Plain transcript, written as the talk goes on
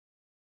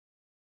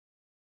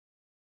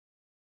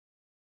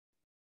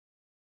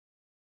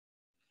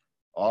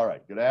All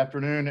right, good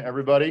afternoon,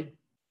 everybody.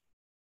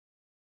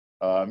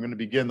 I'm going to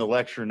begin the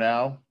lecture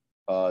now.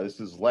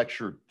 This is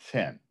lecture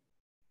 10.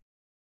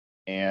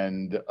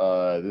 And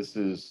this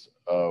is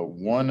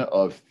one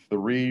of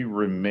 3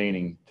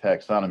 remaining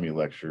taxonomy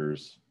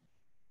lectures.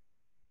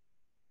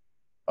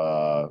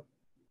 And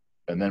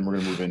then we're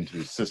going to move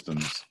into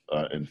systems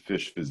and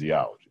fish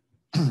physiology.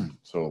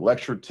 So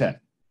lecture 10.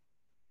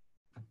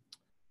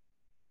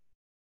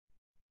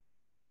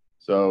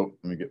 So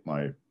let me get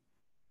my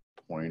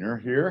pointer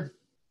here.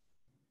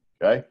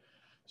 Okay.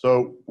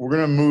 So we're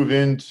going to move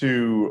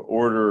into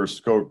order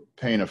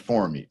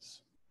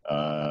Scorpaeniformes.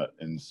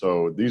 And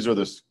so these are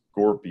the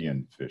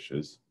scorpion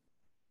fishes.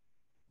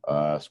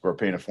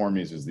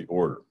 Scorpaeniformes is the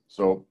order.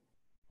 So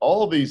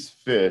all of these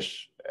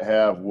fish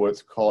have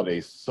what's called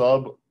a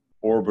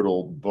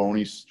suborbital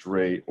bony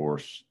stray or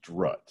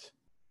strut.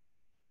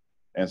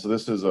 And so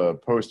this is a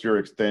posterior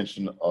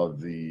extension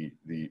of the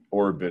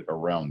orbit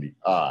around the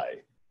eye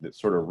that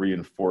sort of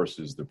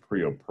reinforces the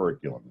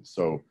preoperculum.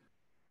 So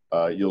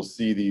you'll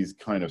see these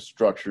kind of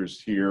structures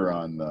here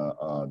on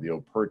the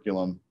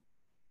operculum.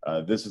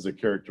 This is a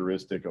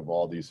characteristic of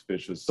all these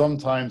fishes.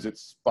 Sometimes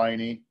it's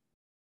spiny,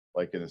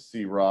 like in the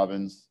sea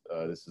robins.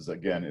 This is,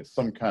 again, it's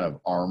some kind of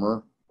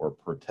armor or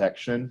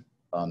protection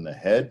on the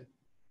head.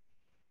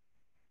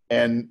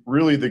 And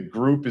really the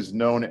group is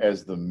known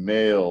as the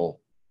male,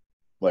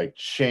 like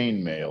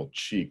chainmail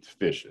cheeked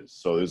fishes.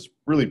 So there's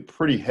really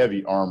pretty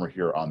heavy armor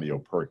here on the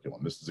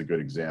operculum. This is a good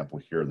example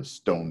here, the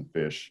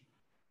stonefish.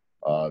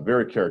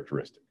 Very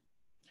characteristic.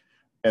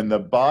 And the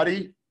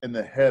body and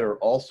the head are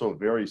also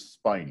very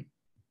spiny.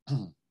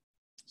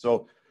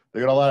 So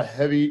they got a lot of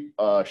heavy,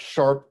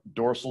 sharp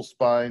dorsal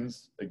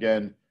spines.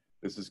 Again,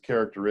 this is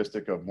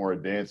characteristic of more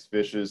advanced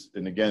fishes.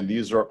 And again,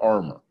 these are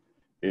armor.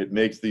 It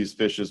makes these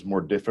fishes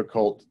more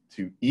difficult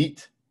to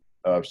eat.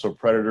 So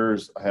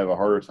predators have a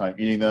harder time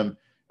eating them.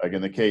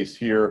 Again, the case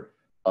here,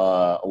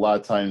 a lot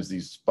of times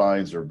these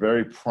spines are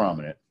very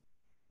prominent.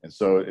 And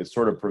so it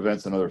sort of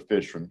prevents another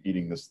fish from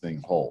eating this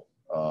thing whole.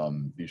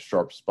 These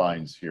sharp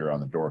spines here on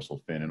the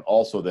dorsal fin, and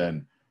also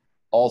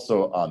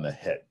on the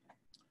head.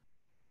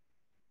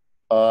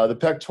 The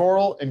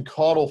pectoral and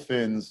caudal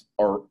fins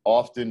are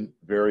often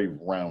very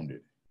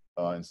rounded.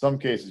 In some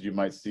cases, you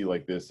might see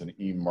like this an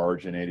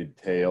emarginated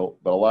tail,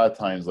 but a lot of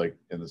times, like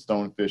in the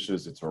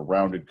stonefishes, it's a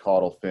rounded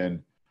caudal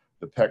fin.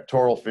 The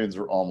pectoral fins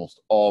are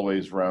almost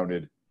always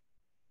rounded.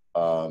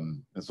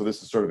 And so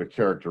this is sort of a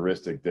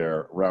characteristic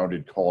there,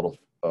 rounded caudal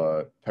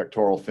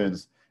pectoral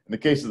fins. In the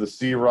case of the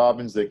sea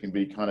robins, they can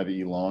be kind of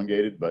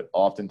elongated, but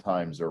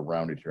oftentimes they're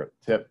rounded here at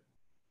the tip.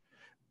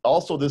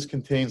 Also, this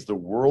contains the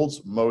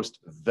world's most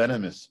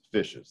venomous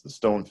fishes. The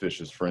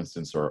stonefishes, for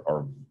instance,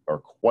 are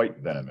quite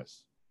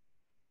venomous.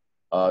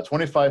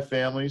 25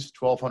 families,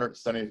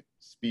 1,270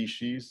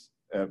 species.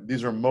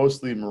 These are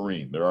mostly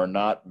marine. There are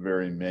not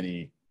very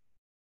many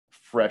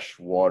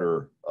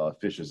freshwater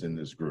fishes in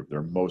this group.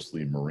 They're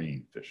mostly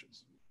marine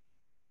fishes.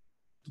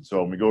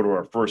 So when we go to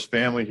our first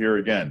family here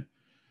again,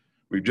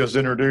 we've just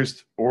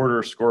introduced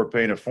order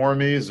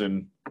Scorpaeniformes,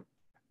 and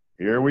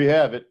here we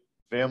have it,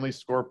 family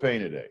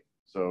Scorpaenidae.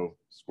 So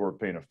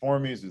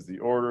Scorpaeniformes is the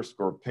order,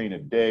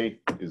 Scorpaenidae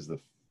is the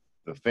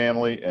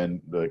family,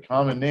 and the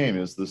common name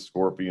is the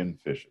scorpion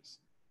fishes.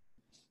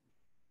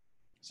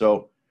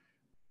 So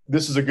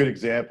this is a good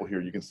example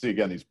here. You can see,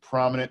 again, these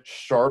prominent,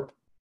 sharp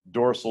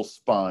dorsal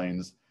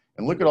spines,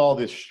 and look at all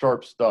this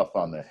sharp stuff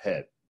on the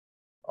head.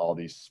 All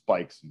these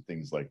spikes and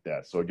things like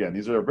that. So again,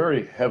 these are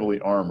very heavily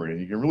armored, and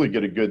you can really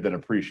get a good then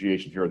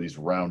appreciation here of these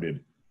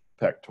rounded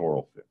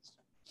pectoral fins.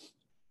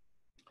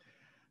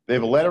 They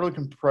have a laterally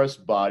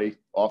compressed body,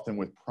 often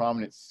with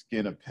prominent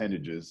skin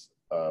appendages,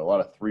 a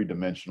lot of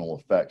 3-dimensional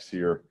effects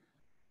here.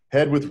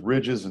 Head with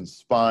ridges and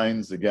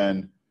spines,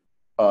 again,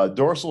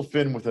 dorsal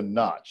fin with a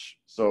notch.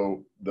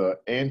 So the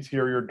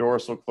anterior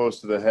dorsal close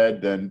to the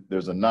head, then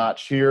there's a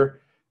notch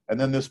here, and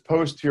then this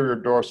posterior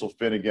dorsal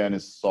fin again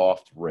is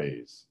soft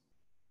rays.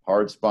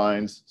 Hard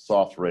spines,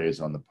 soft rays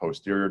on the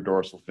posterior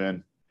dorsal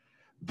fin.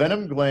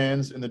 Venom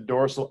glands in the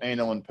dorsal,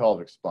 anal, and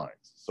pelvic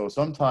spines. So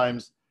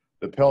sometimes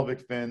the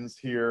pelvic fins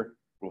here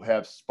will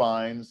have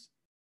spines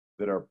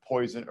that are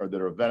poison or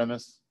that are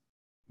venomous.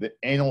 The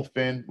anal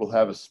fin will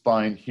have a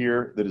spine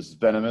here that is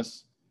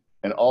venomous.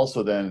 And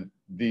also then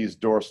these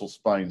dorsal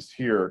spines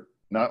here,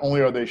 not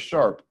only are they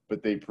sharp,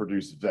 but they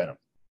produce venom.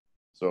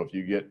 So if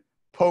you get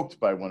poked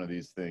by one of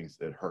these things,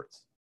 it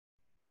hurts.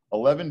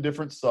 11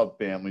 different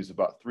subfamilies,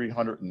 about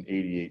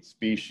 388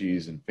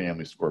 species in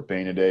family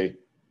Scorpaenidae.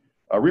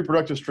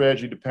 Reproductive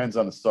strategy depends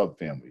on the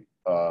subfamily.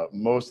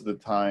 Most of the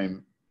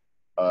time,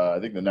 I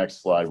think the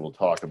next slide we'll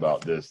talk about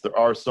this. There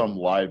are some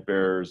live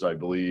bearers, I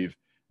believe,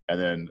 and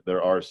then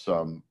there are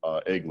some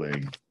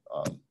egg-laying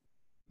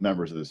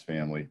members of this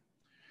family.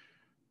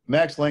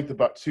 Max length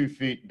about 2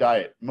 feet.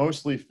 Diet,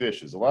 mostly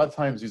fishes. A lot of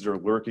times these are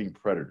lurking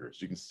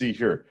predators. You can see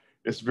here,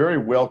 it's very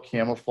well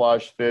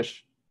camouflaged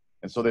fish.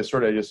 And so they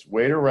sort of just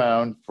wait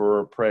around for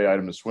a prey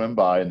item to swim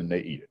by, and then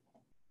they eat it.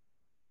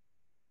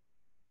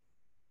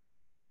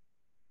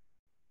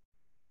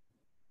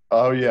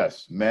 Oh,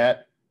 yes,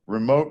 Matt,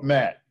 remote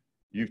Matt.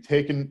 you've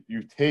taken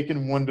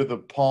one to the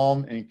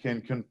palm and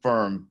can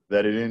confirm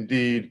that it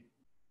indeed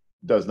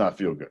does not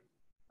feel good.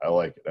 I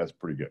like it. That's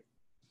pretty good.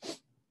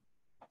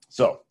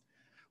 So,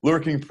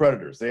 lurking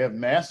predators. They have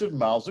massive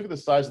mouths. Look at the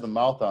size of the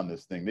mouth on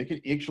this thing. They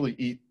can actually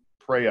eat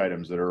prey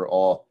items that are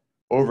all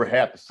over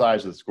half the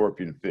size of the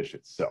scorpion fish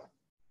itself.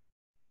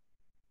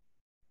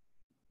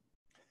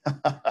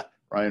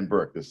 Ryan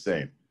Burke, the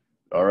same.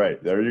 All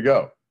right, there you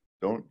go.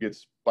 Don't get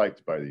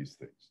spiked by these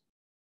things.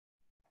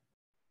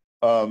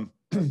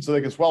 So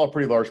they can swallow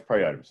pretty large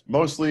prey items,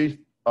 mostly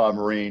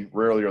marine.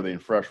 Rarely are they in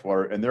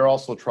freshwater, and they're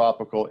also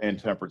tropical and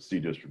temperate sea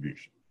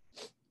distribution.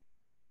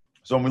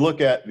 So when we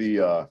look at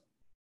the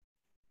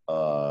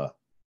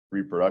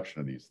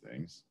reproduction of these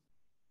things,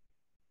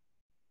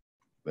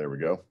 there we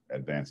go.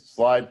 Advance the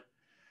slide.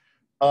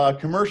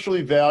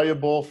 Commercially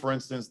valuable, for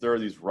instance, there are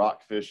these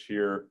rockfish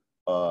here,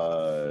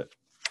 or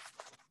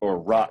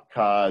rock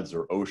cods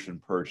or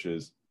ocean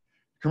perches.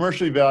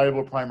 Commercially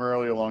valuable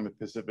primarily along the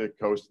Pacific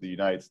coast of the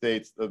United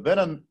States. The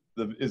venom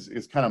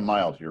is kind of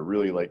mild here,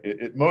 really. Like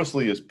it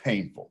mostly is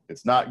painful.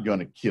 It's not going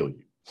to kill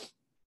you.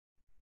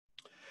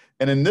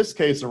 And in this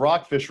case, the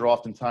rockfish are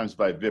oftentimes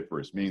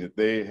viviparous, meaning that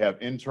they have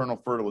internal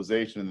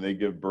fertilization and they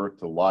give birth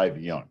to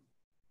live young.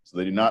 So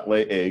they do not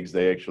lay eggs,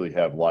 they actually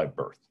have live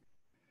birth.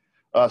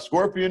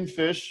 Scorpion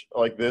fish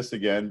like this,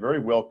 again, very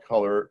well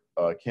colored,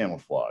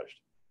 camouflaged.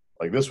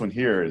 Like this one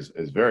here is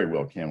very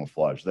well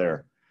camouflaged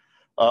there.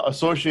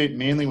 Associate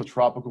mainly with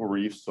tropical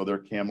reefs, so their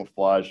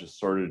camouflage is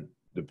sort of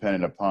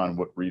dependent upon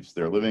what reefs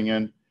they're living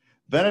in.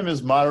 Venom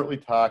is moderately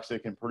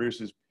toxic and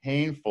produces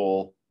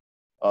painful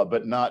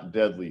but not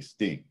deadly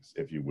stings,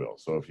 if you will.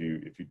 So if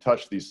you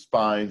touch these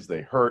spines,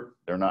 they hurt.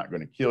 They're not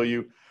going to kill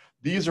you.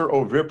 These are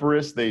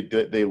oviparous. They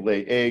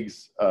lay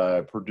eggs,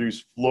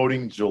 produce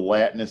floating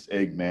gelatinous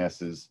egg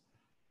masses.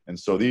 And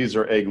so these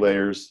are egg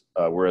layers,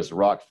 whereas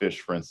rockfish,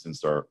 for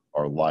instance, are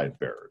live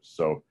bearers.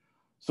 So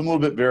some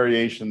little bit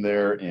variation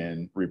there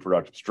in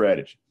reproductive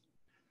strategy.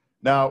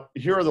 Now,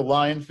 here are the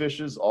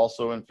lionfishes,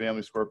 also in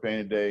family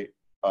Scorpionidae.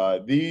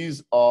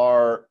 These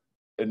are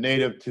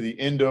native to the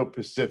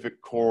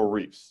Indo-Pacific coral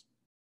reefs,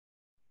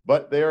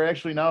 but they are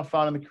actually now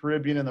found in the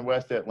Caribbean and the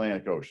West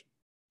Atlantic Ocean.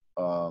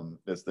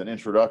 That's an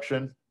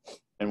introduction.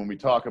 And when we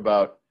talk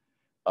about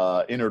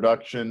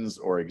introductions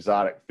or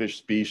exotic fish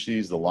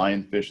species, the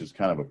lionfish is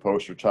kind of a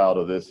poster child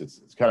of this.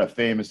 It's kind of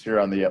famous here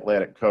on the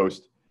Atlantic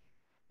coast.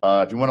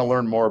 If you want to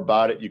learn more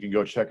about it, you can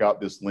go check out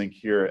this link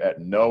here at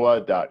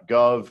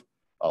noaa.gov,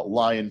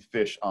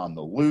 lionfish on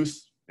the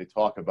loose. They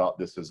talk about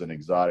this as an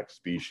exotic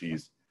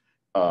species.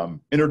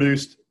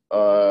 Introduced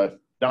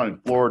down in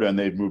Florida, and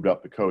they've moved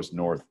up the coast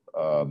north.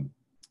 And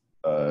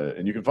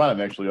you can find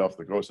them actually off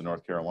the coast of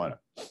North Carolina.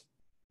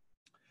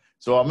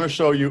 So I'm going to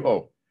show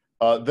you,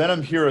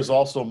 venom here is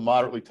also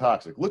moderately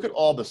toxic. Look at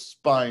all the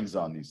spines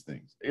on these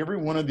things. Every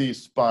one of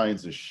these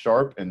spines is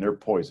sharp and they're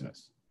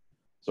poisonous.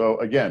 So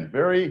again,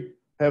 very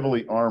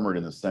heavily armored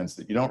in the sense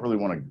that you don't really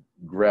want to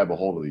grab a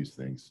hold of these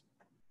things.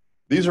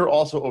 These are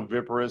also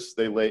oviparous.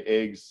 They lay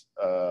eggs,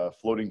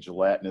 floating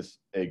gelatinous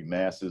egg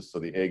masses. So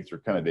the eggs are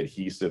kind of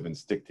adhesive and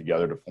stick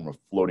together to form a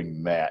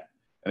floating mat.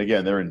 And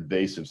again, they're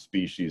invasive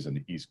species on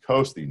the East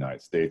Coast of the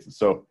United States. And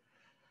so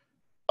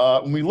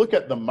when we look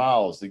at the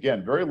mouths,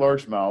 again, very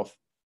large mouth.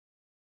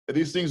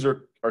 These things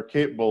are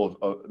capable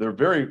of, they're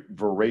very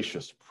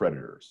voracious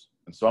predators.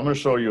 And so I'm going to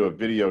show you a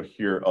video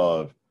here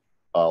of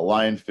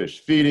lionfish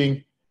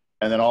feeding.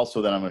 And then also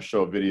I'm going to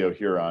show a video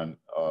here on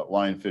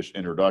lionfish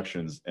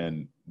introductions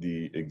and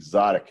the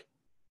exotic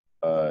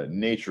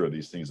nature of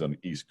these things on the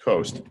East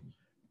Coast.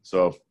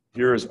 So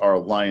here's our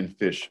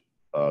lionfish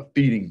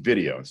feeding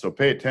video. And so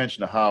pay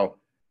attention to how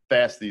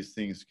fast these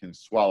things can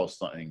swallow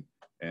something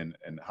and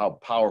how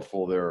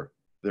powerful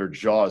their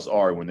jaws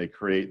are when they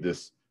create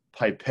this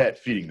pipette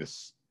feeding,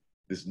 this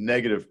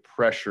negative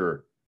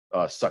pressure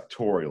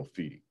suctorial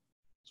feeding.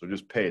 So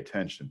just pay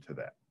attention to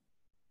that.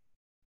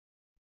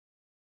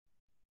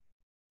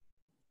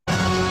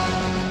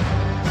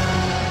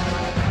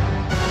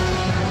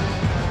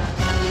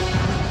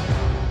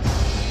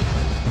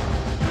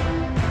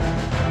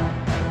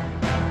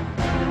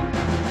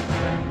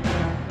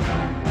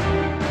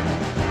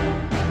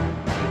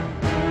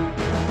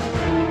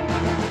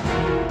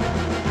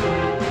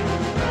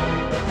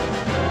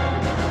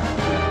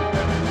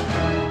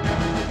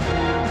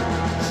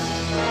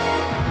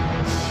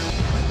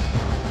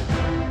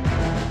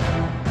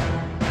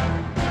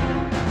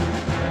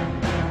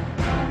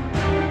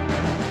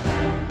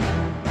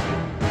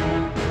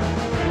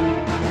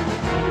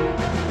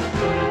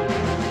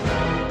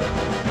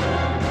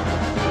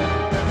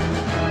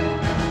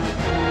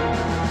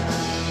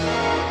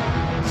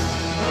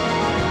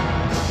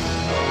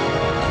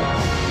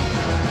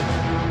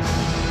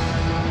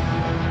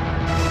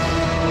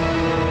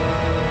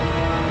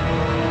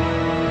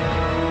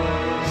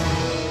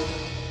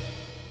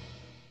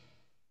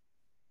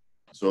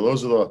 So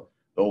those are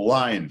the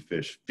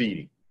lionfish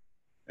feeding.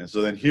 And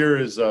so then here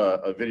is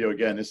a video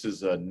again. This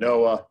is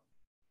NOAA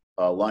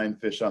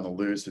lionfish on the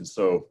loose. And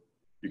so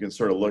you can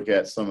sort of look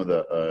at some of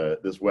the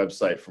this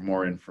website for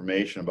more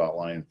information about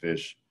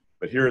lionfish.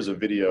 But here is a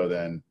video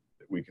then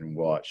that we can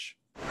watch.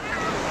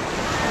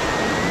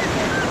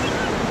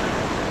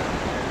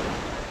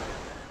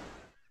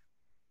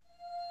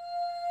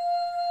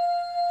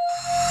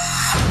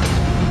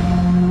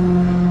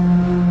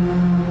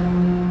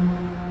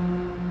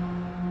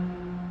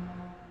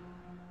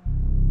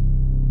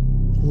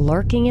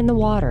 Lurking in the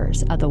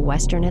waters of the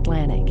Western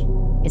Atlantic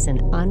is an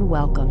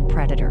unwelcome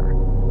predator.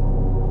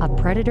 A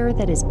predator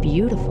that is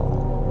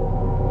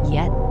beautiful,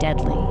 yet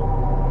deadly.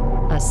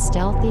 A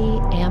stealthy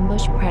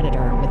ambush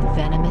predator with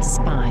venomous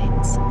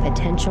spines.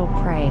 Potential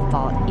prey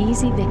fall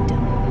easy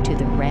victim to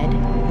the red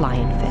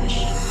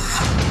lionfish.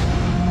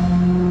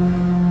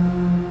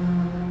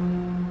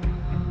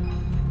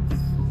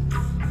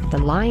 The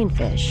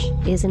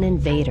lionfish is an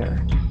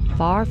invader,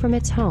 far from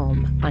its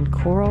home on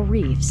coral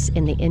reefs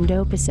in the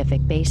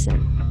Indo-Pacific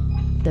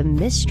Basin. The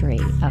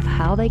mystery of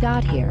how they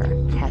got here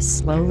has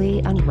slowly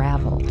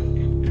unraveled.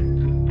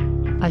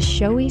 A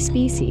showy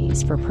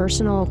species for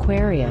personal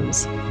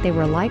aquariums, they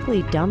were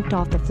likely dumped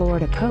off the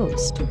Florida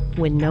coast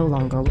when no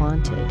longer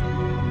wanted.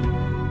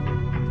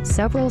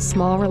 Several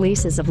small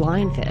releases of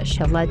lionfish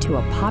have led to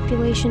a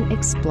population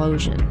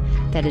explosion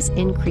that has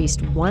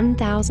increased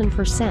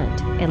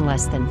 1,000% in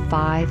less than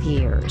 5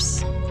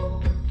 years.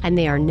 And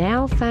they are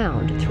now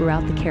found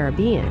throughout the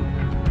Caribbean,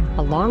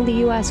 along the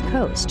U.S.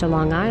 coast to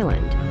Long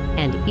Island,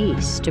 and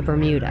east to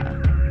Bermuda.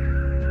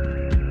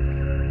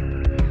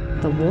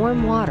 The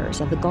warm waters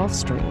of the Gulf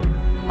Stream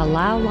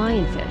allow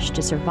lionfish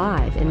to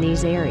survive in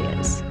these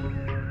areas.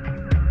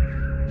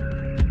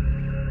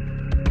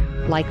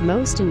 Like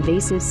most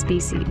invasive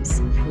species,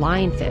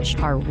 lionfish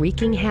are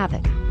wreaking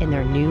havoc in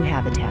their new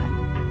habitat.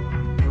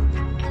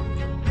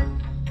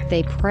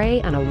 They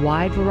prey on a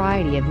wide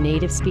variety of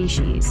native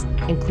species,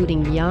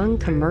 including young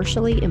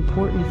commercially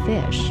important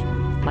fish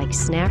like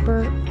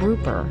snapper,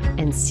 grouper,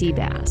 and sea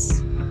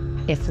bass.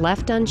 If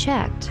left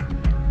unchecked,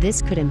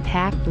 this could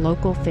impact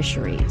local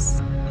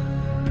fisheries.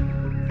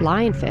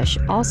 Lionfish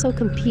also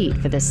compete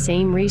for the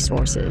same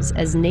resources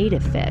as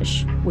native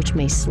fish, which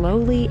may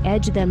slowly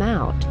edge them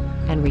out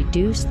and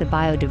reduce the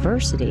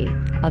biodiversity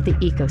of the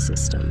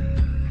ecosystem.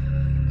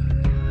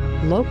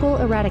 Local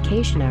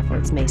eradication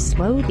efforts may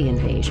slow the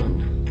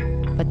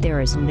invasion, but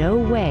there is no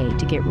way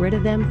to get rid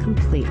of them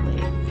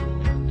completely.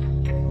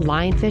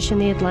 Lionfish in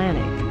the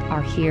Atlantic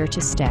are here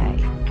to stay.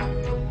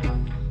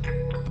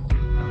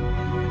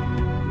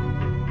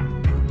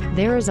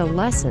 There is a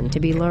lesson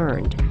to be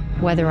learned,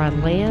 whether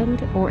on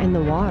land or in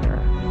the water.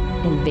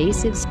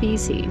 Invasive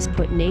species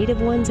put native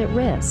ones at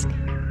risk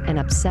and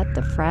upset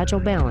the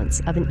fragile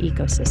balance of an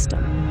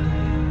ecosystem.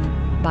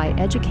 By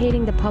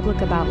educating the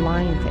public about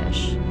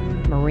lionfish,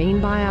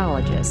 marine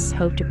biologists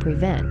hope to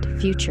prevent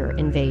future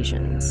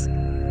invasions.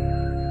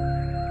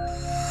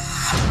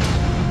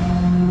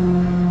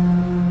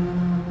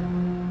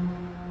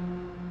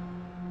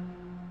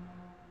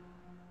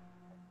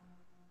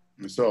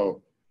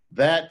 So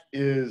that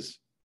is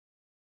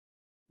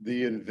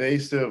the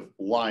invasive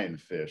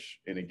lionfish.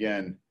 And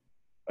again,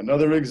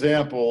 another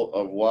example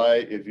of why,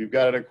 if you've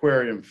got an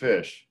aquarium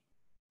fish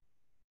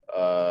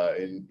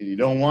and you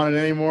don't want it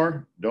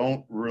anymore,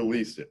 don't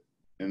release it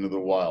into the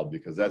wild,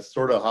 because that's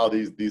sort of how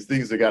these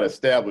things that got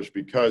established,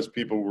 because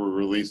people were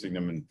releasing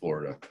them in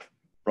Florida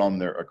from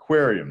their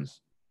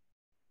aquariums,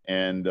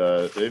 and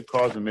they've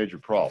caused a major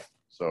problem.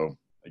 So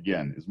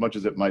again, as much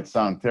as it might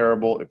sound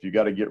terrible, if you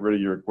got to get rid of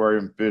your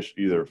aquarium fish,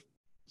 either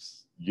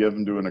give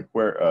them to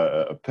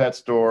a pet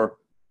store,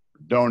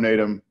 donate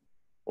them,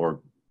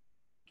 or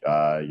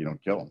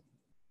kill them.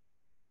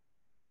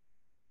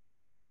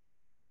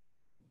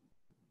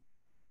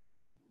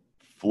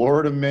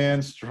 Florida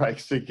man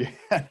strikes again.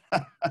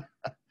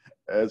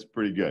 That's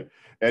pretty good.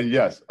 And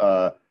yes,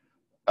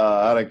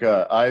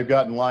 Annika, I've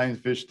gotten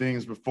lionfish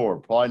stings before.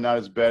 Probably not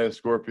as bad as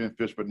scorpion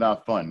fish, but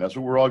not fun. That's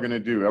what we're all going to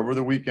do over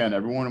the weekend. I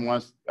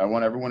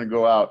want everyone to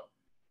go out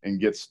and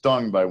get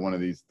stung by one of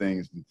these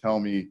things and tell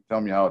me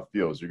how it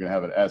feels. You're going to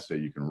have an essay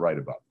you can write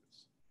about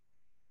this.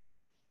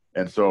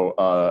 And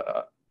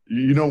so,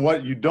 you know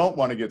what you don't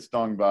want to get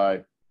stung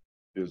by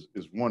is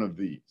one of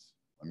these.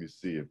 Let me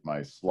see if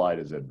my slide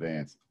is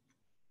advanced.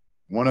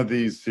 One of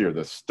these here,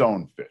 the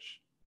stonefish.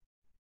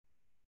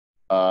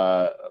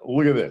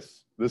 Look at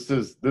this. This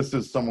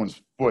is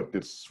someone's foot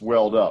that's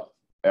swelled up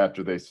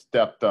after they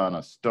stepped on a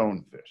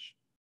stonefish.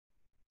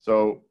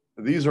 So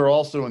these are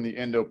also in the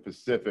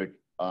Indo-Pacific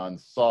on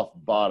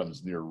soft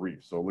bottoms near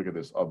reefs. So look at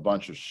this, a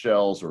bunch of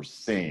shells or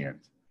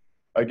sand.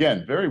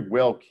 Again, very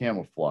well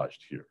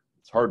camouflaged here.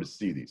 It's hard to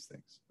see these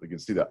things. You can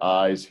see the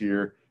eyes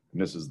here,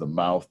 and this is the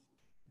mouth.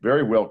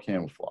 Very well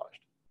camouflaged.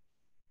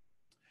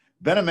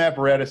 Venom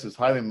apparatus is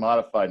highly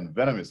modified, and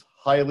venom is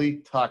highly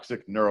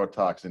toxic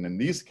neurotoxin. In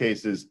these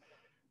cases,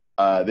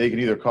 they can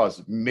either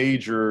cause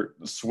major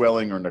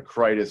swelling or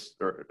nephritis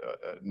or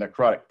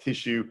necrotic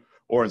tissue,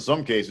 or in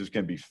some cases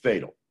can be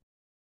fatal.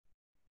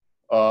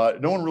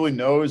 No one really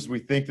knows. We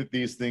think that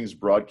these things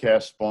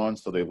broadcast spawn,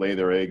 so they lay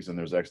their eggs and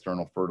there's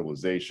external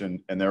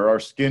fertilization, and there are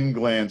skin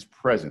glands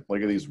present.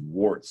 Look at these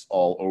warts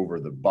all over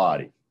the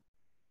body.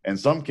 In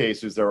some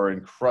cases, there are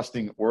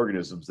encrusting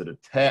organisms that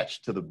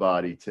attach to the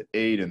body to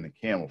aid in the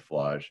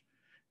camouflage,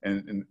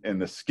 and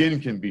the skin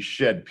can be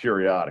shed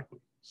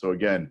periodically. So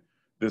again,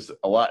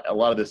 a lot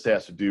of this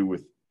has to do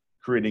with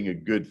creating a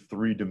good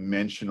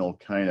three-dimensional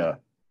kind of,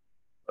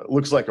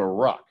 looks like a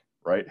rock,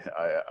 right?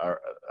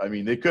 I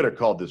mean, they could have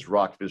called this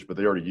rockfish, but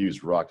they already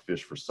used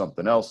rockfish for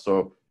something else.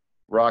 So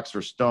rocks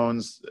or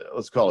stones,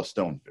 let's call it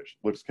stonefish.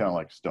 Looks kind of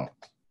like stones.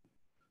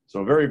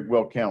 So very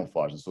well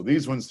camouflaged. And so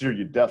these ones here,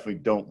 you definitely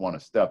don't want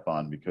to step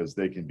on because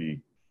they can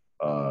be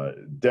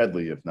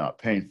deadly, if not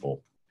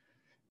painful.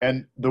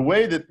 And the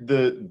way that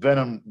the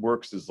venom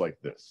works is like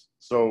this.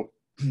 So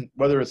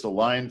whether it's a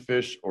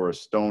lionfish or a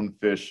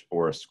stonefish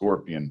or a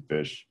scorpion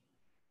fish,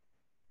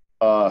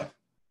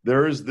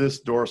 there is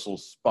this dorsal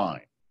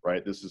spine,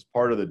 right? This is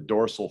part of the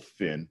dorsal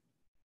fin.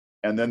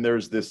 And then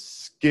there's this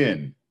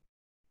skin,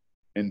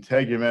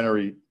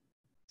 integumentary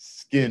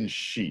skin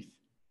sheath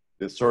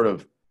that sort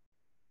of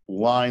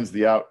lines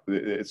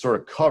it sort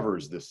of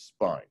covers this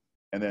spine.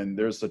 And then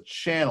there's a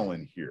channel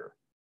in here,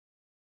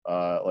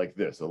 like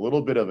this, a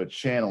little bit of a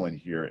channel in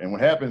here. And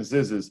what happens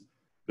is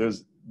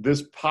there's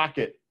this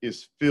pocket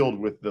is filled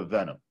with the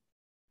venom.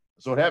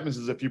 So what happens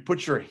is if you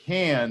put your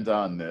hand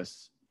on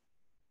this,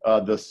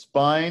 the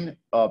spine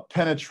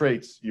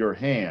penetrates your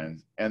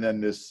hand, and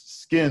then this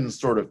skin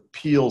sort of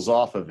peels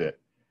off of it,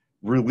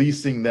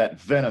 releasing that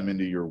venom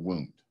into your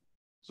wound.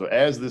 So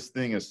as this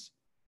thing is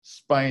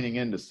spining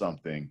into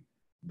something,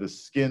 the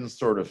skin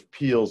sort of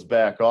peels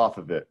back off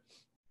of it,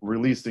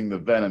 releasing the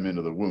venom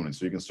into the wound. And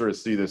so you can sort of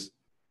see this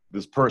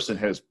person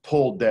has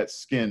pulled that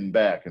skin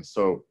back. And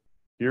so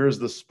here's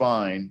the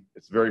spine,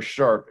 it's very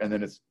sharp, and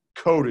then it's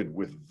coated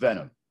with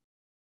venom.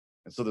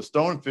 And so the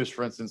stonefish,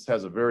 for instance,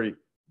 has a very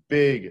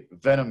big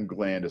venom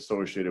gland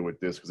associated with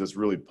this because it's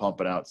really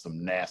pumping out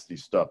some nasty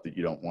stuff that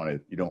you don't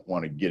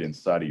want to get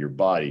inside of your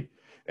body.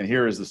 And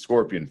here is the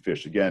scorpion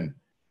fish. Again,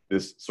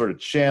 this sort of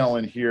channel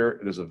in here,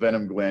 there's a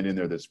venom gland in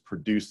there that's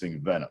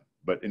producing venom.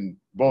 But in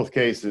both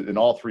cases, in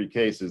all three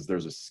cases,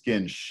 there's a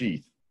skin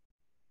sheath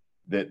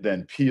that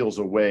then peels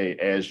away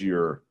as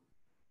you're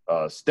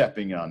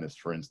stepping on this,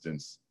 for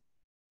instance.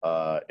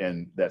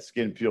 And that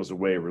skin peels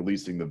away,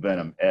 releasing the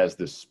venom as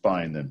this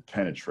spine then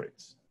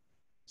penetrates.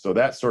 So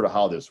that's sort of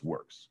how this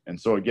works. And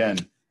so again,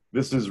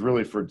 this is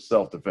really for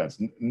self-defense.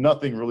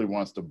 Nothing really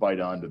wants to bite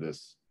onto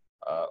this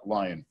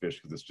lionfish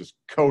because it's just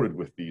coated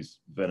with these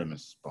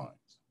venomous spines.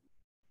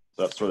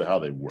 So that's sort of how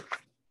they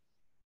work.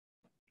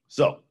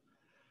 So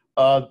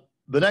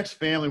the next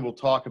family we'll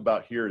talk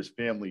about here is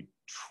family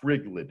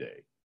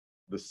Tryglidae,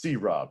 the sea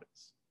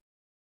robins.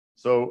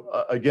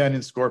 So again,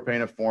 in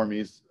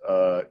Scorpaeniformes,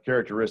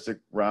 characteristic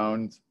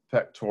round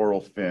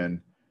pectoral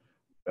fin,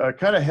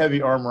 kind of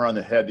heavy armor on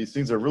the head. These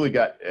things have really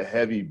got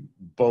heavy,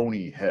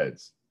 bony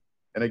heads.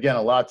 And again,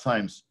 a lot of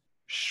times,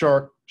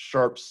 sharp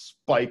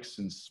spikes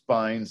and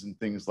spines and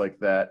things like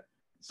that.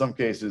 In some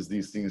cases,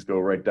 these things go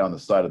right down the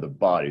side of the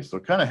body. So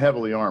kind of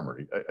heavily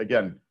armored.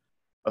 Again,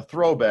 a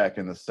throwback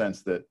in the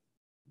sense that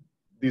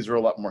these are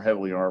a lot more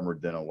heavily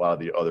armored than a lot of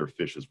the other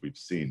fishes we've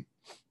seen.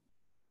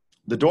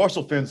 The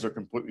dorsal fins are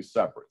completely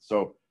separate.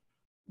 So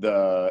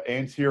the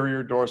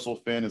anterior dorsal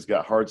fin has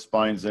got hard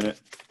spines in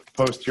it.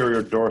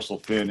 Posterior dorsal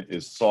fin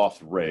is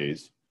soft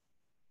rays,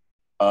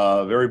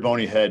 very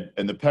bony head,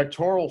 and the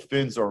pectoral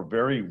fins are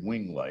very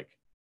wing-like.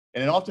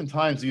 And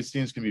oftentimes these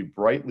things can be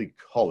brightly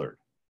colored.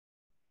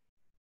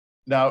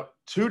 Now,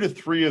 2 to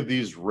 3 of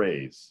these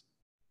rays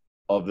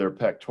of their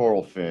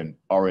pectoral fin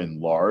are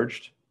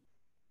enlarged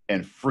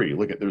and free.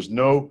 Look at, there's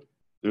no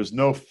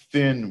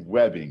fin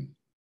webbing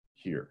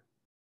here.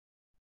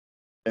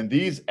 And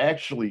these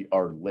actually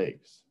are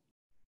legs.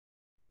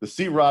 The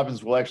sea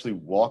robins will actually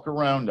walk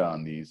around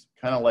on these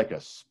kind of like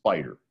a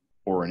spider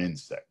or an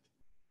insect.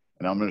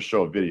 And I'm going to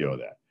show a video of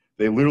that.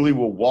 They literally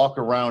will walk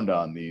around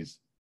on these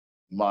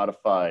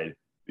modified,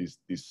 these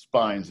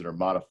spines that are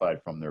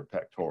modified from their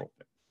pectoral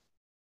fin.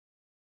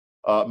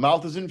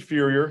 Mouth is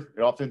inferior.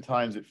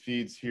 Oftentimes it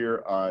feeds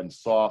here on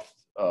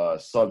soft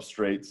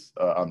substrates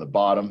on the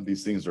bottom.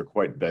 These things are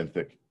quite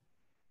benthic.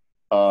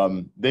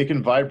 They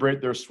can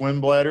vibrate their swim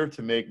bladder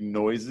to make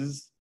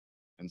noises.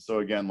 And so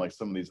again, like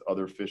some of these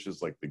other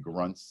fishes, like the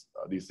grunts,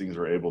 these things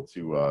are able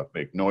to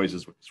make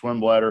noises with the swim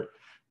bladder.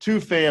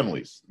 2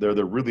 families. They're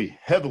the really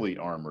heavily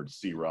armored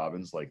sea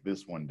robins, like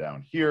this one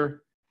down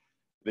here.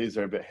 These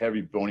are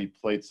heavy bony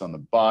plates on the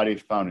body,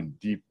 found in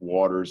deep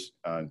waters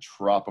on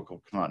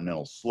tropical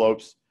continental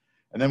slopes.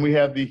 And then we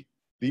have the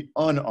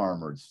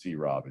unarmored sea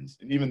robins.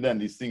 And even then,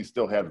 these things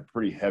still have a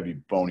pretty heavy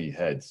bony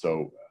head.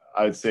 So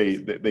I would say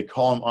that they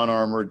call them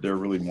unarmored. They're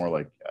really more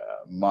like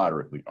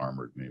moderately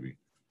armored, maybe.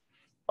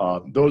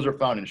 Those are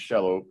found in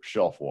shallow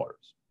shelf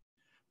waters.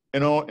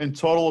 In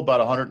total, about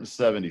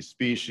 170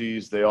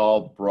 species. They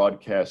all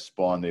broadcast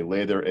spawn. They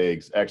lay their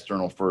eggs,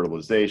 external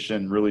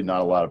fertilization, really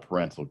not a lot of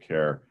parental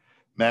care.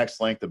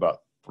 Max length about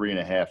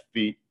 3.5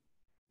 feet.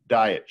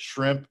 Diet: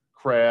 shrimp,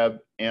 crab,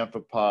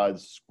 amphipods,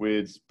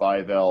 squids,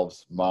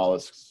 bivalves,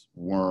 mollusks,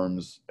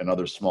 worms, and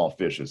other small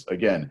fishes.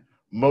 Again,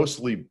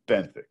 mostly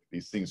benthic.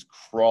 These things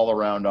crawl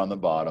around on the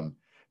bottom.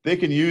 they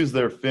can use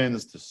their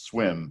fins to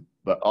swim,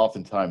 but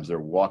oftentimes they're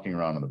walking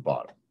around on the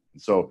bottom.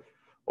 And so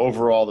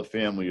overall, the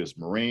family is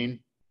marine.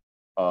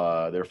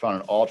 They're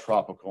found in all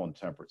tropical and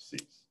temperate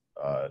seas.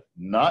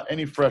 Not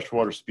any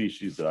freshwater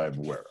species that I'm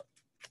aware of.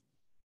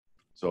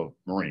 So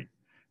marine.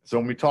 So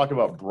when we talk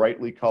about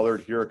brightly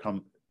colored, here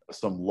come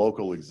some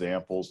local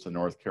examples to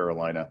North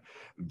Carolina.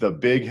 The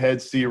big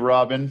head sea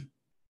robin,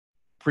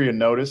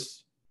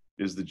 Prionotus,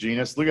 is the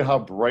genus. Look at how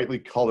brightly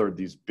colored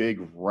these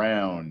big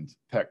round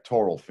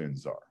pectoral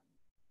fins are.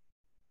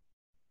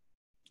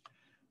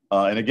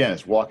 And again,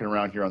 it's walking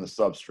around here on the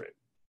substrate.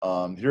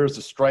 Here's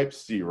the striped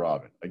sea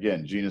robin,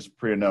 again, genus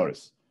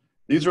Prionotus.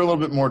 These are a little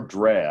bit more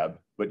drab,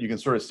 but you can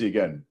sort of see,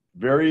 again,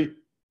 very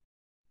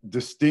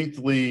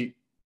distinctly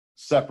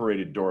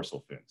separated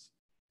dorsal fins.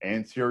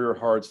 Anterior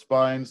hard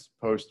spines,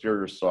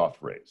 posterior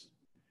soft rays.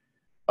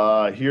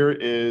 Here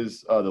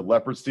is the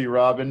leopard sea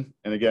robin.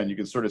 And again, you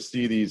can sort of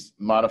see these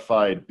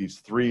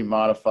three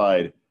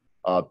modified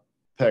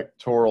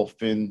pectoral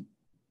fin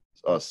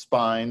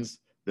spines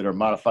that are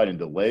modified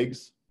into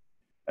legs.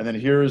 And then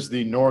here's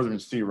the northern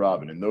sea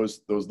robin. And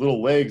those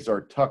little legs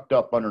are tucked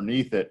up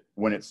underneath it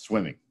when it's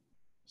swimming.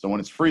 So when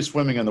it's free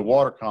swimming in the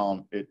water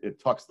column, it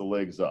tucks the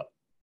legs up.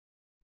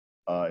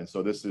 And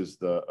so this is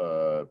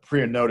the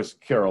Prionotus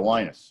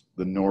carolinus,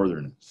 the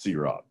northern sea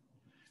robin.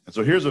 And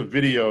so here's a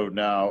video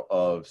now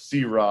of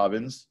sea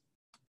robins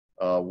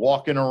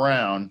walking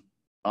around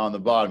on the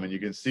bottom. And you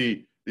can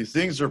see these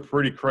things are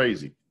pretty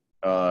crazy.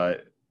 They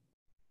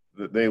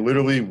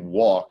literally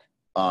walk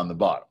on the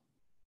bottom.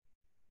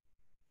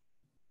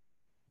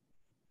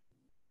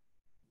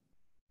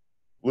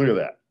 Look at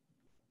that.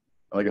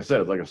 Like I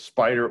said, it's like a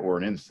spider or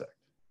an insect.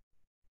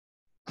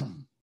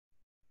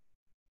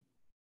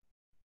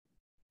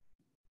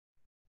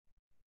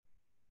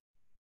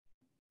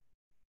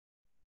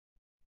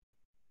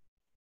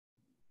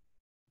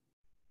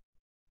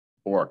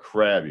 Or a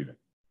crab even.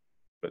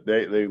 But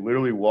they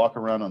literally walk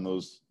around on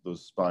those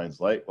spines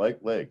like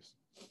legs.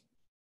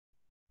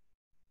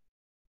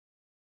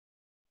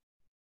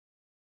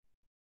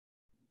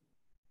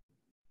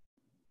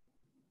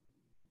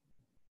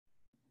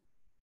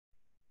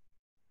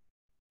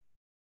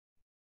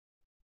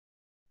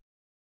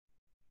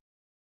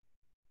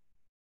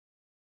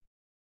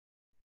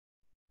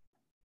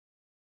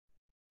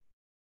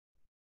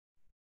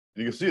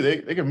 You can see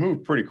they can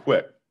move pretty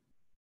quick.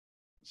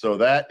 So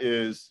that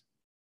is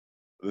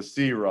the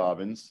sea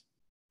robins,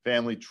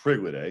 family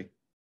Triglidae.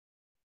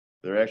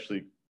 They're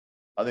actually,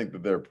 I think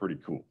that they're pretty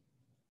cool.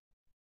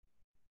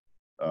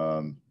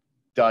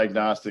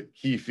 Diagnostic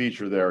key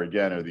feature there,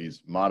 again, are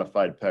these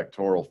modified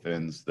pectoral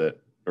fins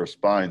or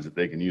spines that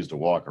they can use to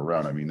walk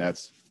around. I mean,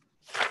 that's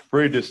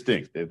pretty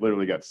distinct. They've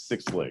literally got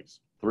 6 legs,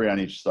 3 on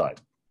each side.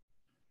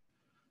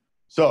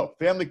 So,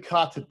 family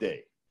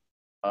Cottidae.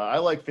 I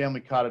like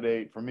family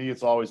Cottidae. For me,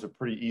 it's always a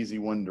pretty easy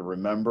one to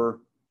remember.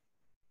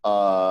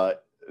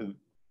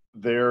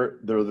 They're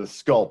the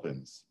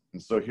sculpins.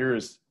 And so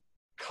here's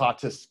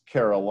Cottis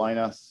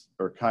carolinus,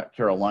 or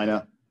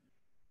Carolina,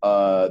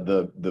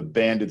 the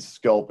banded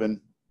sculpin.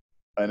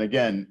 And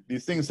again,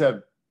 these things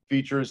have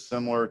features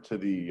similar to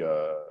the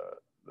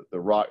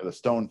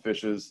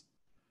stonefishes.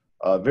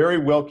 Very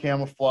well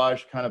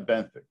camouflaged, kind of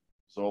benthic.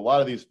 So a lot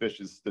of these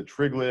fishes, the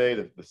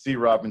Triglidae, the sea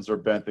robins are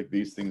benthic.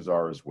 These things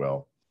are as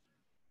well.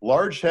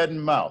 Large head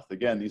and mouth.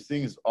 Again, these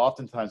things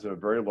oftentimes have a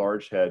very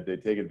large head. They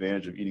take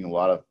advantage of eating a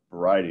lot of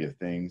variety of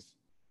things.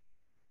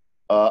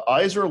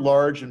 Eyes are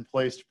large and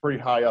placed pretty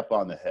high up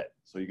on the head.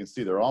 So you can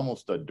see they're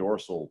almost a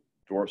dorsally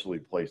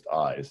placed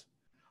eyes.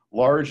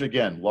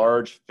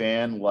 Large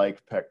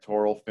fan-like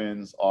pectoral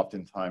fins,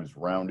 oftentimes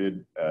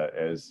rounded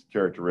as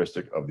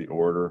characteristic of the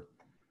order.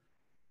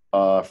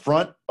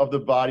 Front of the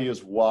body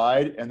is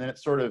wide, and then it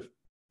sort of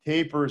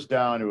tapers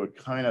down to a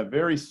kind of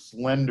very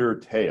slender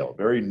tail,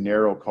 very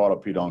narrow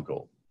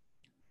caudal-peduncle.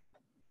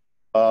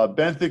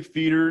 Benthic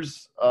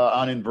feeders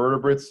on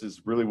invertebrates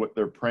is really what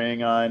they're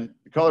preying on.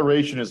 The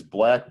coloration is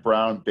black,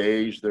 brown,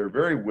 beige. They're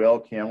very well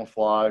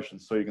camouflaged,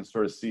 and so you can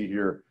sort of see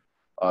here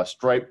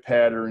stripe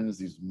patterns,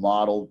 these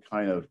mottled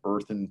kind of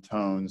earthen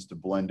tones to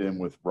blend in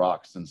with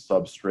rocks and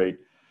substrate. In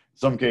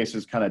some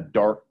cases, kind of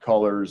dark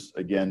colors,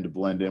 again, to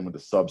blend in with the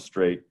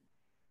substrate.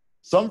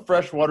 Some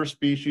freshwater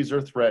species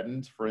are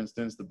threatened. For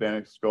instance, the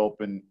banded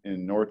sculpin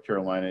in North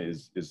Carolina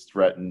is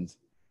threatened.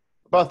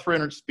 About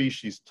 300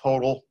 species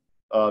total.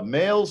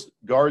 Males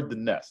guard the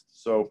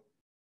nest. So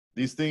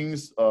these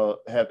things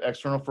have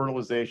external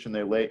fertilization.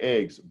 They lay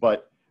eggs,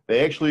 but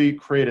they actually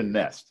create a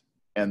nest.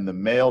 And the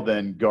male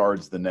then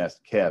guards the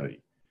nest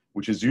cavity,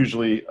 which is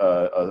usually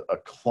a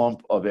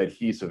clump of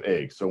adhesive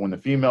eggs. So when the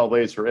female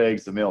lays her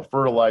eggs, the male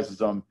fertilizes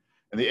them,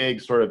 and the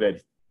eggs sort of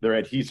they're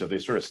adhesive. They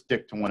sort of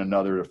stick to one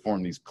another to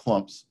form these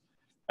clumps,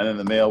 and then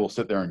the male will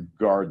sit there and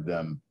guard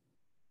them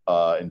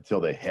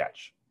until they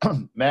hatch.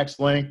 Max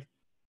length,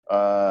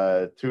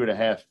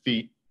 2.5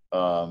 feet.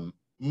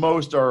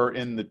 Most are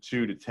in the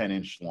 2 to 10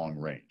 inch long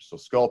range. So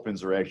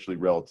sculpins are actually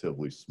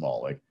relatively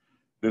small. Like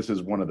this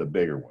is one of the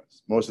bigger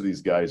ones. Most of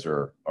these guys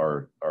are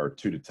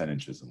 2 to 10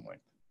 inches in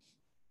length.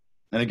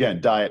 And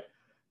again, diet,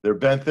 They're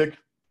benthic.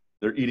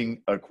 They're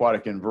eating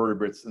aquatic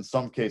invertebrates, in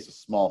some cases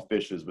small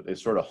fishes, but they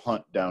sort of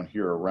hunt down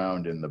here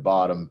around in the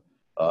bottom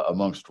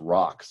amongst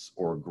rocks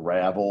or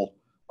gravel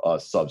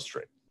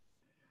substrate.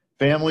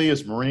 Family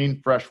is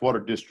marine freshwater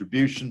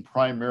distribution,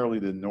 primarily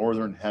the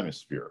northern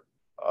hemisphere.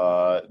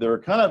 They're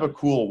kind of a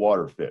cool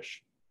water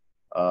fish.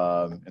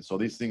 And so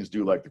these things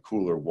do like the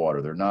cooler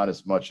water. They're not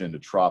as much into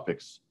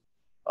tropics.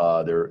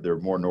 They're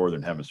more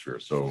northern hemisphere,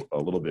 so a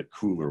little bit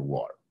cooler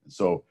water. And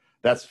so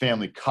that's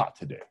family caught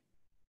today.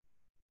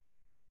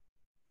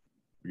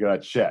 We got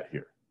a chat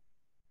here.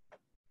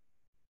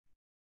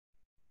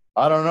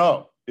 I don't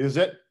know. Is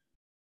it?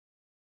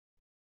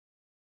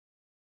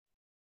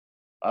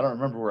 I don't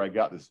remember where I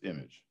got this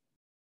image.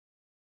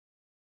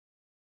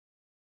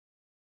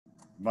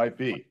 Might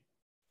be.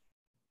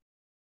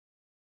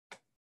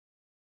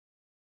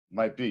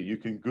 Might be. You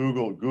can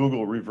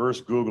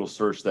reverse Google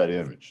search that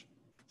image.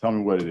 Tell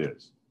me what it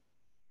is.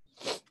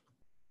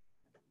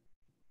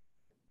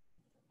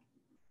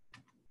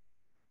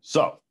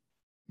 So,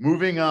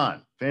 moving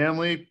on.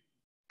 Family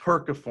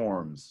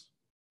Perciformes,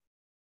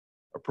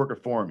 or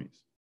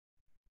Perciformes.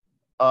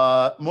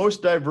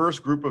 Most diverse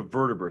group of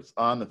vertebrates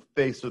on the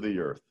face of the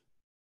earth.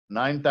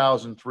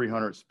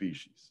 9,300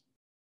 species.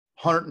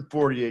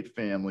 148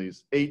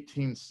 families,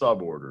 18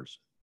 suborders.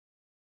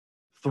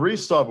 3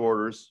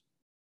 suborders,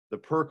 the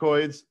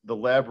percoids, the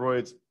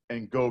labroids,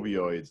 and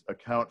gobioids,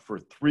 account for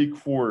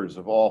 3/4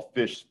 of all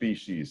fish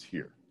species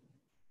here.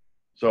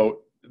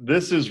 So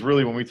this is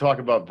really, when we talk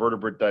about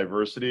vertebrate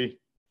diversity,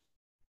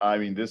 I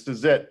mean, this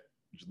is it,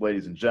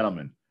 ladies and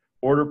gentlemen.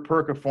 Order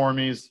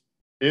Perciformes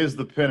is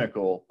the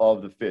pinnacle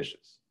of the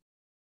fishes.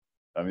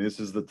 I mean, this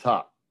is the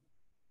top.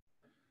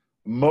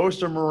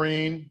 Most are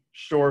marine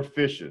shore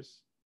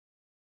fishes.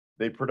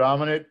 They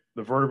predominate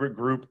the vertebrate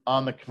group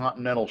on the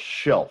continental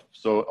shelf.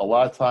 So a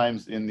lot of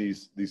times in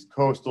these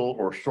coastal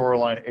or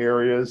shoreline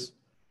areas,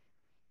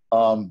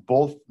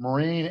 both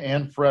marine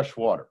and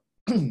freshwater.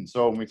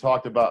 So when we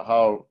talked about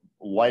how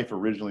life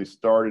originally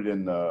started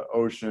in the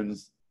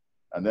oceans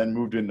and then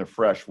moved into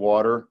fresh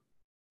water,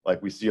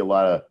 like we see a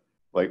lot of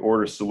like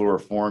order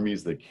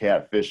Siluriformes, the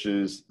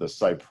catfishes, the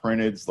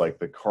cyprinids, like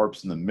the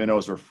carps and the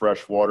minnows are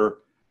freshwater.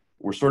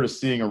 We're sort of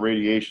seeing a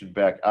radiation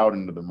back out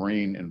into the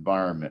marine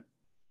environment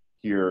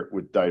here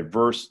with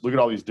diverse, look at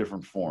all these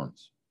different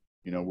forms.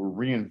 You know, we're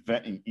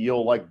reinventing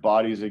eel-like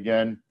bodies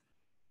again.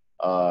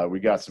 We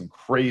got some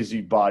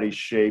crazy body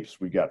shapes.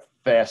 We got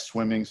fast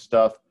swimming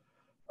stuff.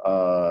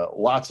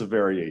 Lots of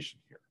variation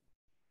here.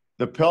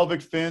 The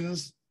pelvic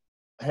fins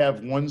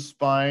have 1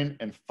 spine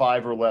and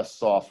 5 or less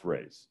soft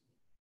rays.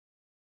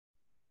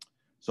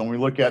 So when we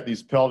look at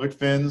these pelvic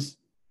fins,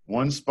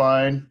 1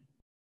 spine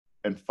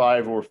and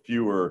 5 or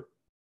fewer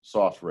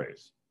soft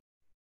rays.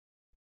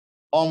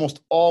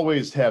 Almost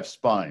always have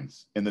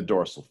spines in the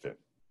dorsal fin.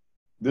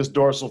 This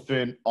dorsal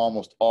fin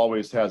almost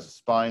always has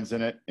spines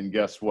in it, and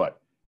guess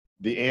what?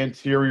 The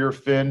anterior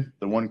fin,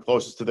 the one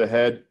closest to the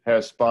head,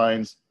 has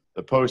spines.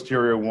 The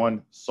posterior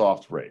one,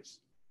 soft rays.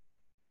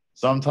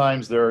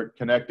 Sometimes they're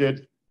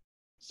connected,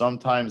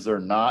 sometimes they're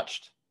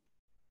notched,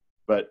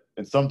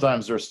 and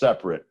sometimes they're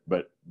separate,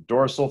 but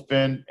dorsal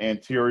fin,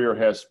 anterior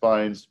has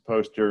spines,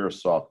 posterior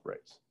soft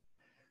rays.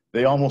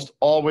 They almost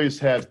always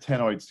have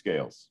ctenoid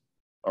scales.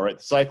 All right,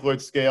 the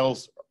cycloid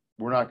scales,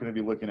 we're not going to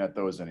be looking at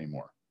those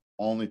anymore.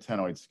 Only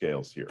ctenoid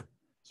scales here.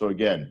 So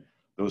again,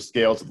 those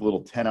scales with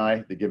little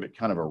tennae, they give it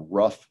kind of a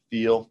rough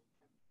feel.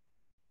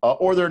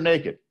 Or they're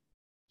naked.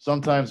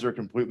 Sometimes they're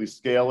completely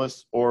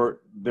scaleless,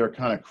 or they're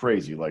kind of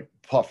crazy, like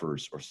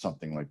puffers or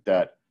something like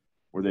that,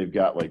 where they've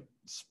got like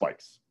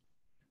spikes.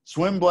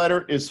 Swim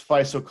bladder is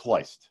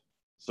physoclysed.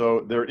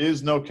 So there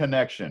is no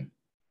connection.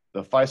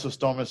 The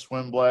physostomous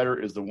swim bladder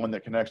is the one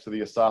that connects to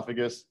the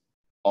esophagus.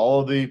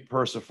 All of the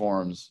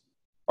perciforms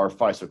are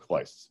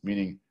physoclysed,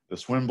 meaning the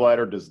swim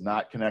bladder does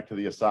not connect to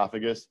the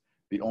esophagus.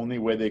 The only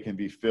way they can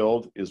be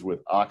filled is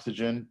with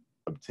oxygen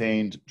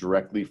obtained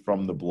directly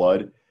from the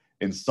blood.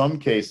 In some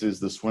cases,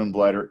 the swim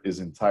bladder is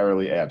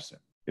entirely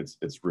absent. It's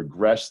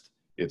regressed,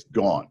 it's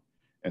gone.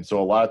 And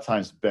so a lot of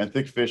times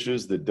benthic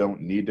fishes that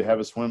don't need to have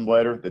a swim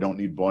bladder, they don't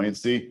need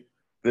buoyancy,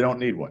 they don't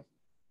need one.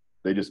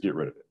 They just get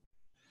rid of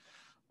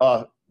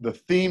it. The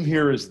theme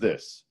here is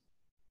this: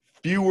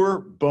 fewer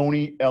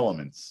bony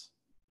elements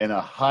and a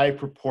high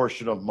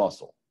proportion of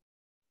muscle.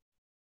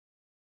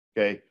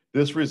 Okay,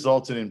 this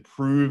results in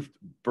improved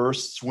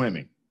burst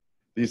swimming.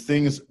 These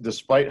things,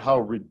 despite how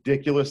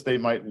ridiculous they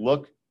might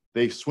look,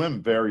 they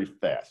swim very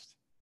fast.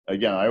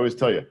 Again, I always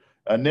tell you,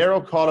 a narrow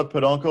cauda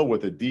peduncle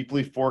with a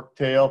deeply forked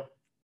tail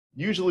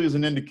usually is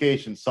an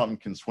indication something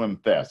can swim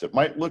fast. It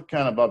might look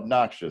kind of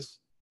obnoxious,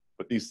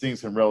 but these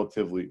things can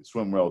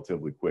swim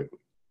relatively quickly.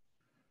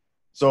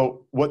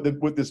 So what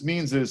this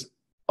means is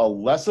a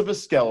less of a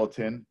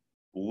skeleton,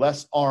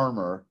 less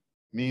armor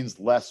means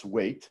less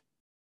weight,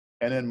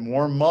 and then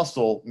more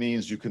muscle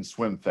means you can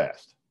swim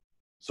fast.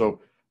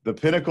 So the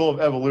pinnacle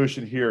of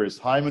evolution here is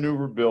high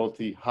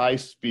maneuverability, high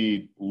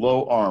speed,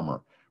 low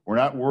armor. We're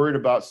not worried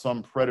about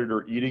some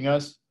predator eating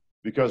us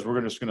because we're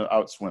just going to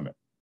outswim it.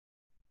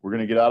 We're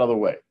going to get out of the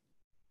way.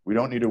 We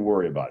don't need to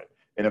worry about it.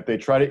 And if they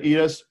try to eat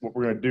us, what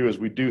we're going to do is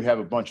we do have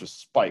a bunch of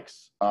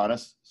spikes on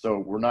us, so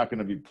we're not going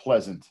to be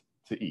pleasant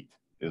to eat,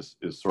 is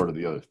sort of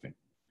the other thing.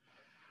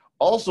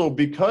 Also,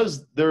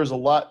 because there's a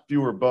lot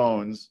fewer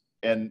bones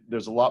and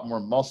there's a lot more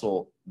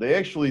muscle,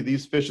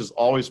 these fishes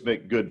always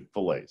make good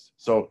fillets.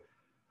 So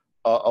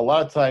a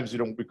lot of times,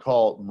 what we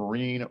call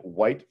marine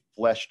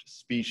white-fleshed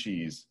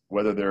species,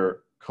 whether they're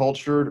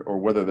cultured or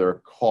whether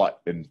they're caught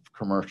in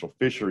commercial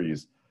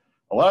fisheries,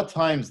 a lot of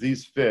times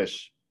these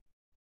fish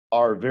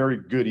are very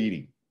good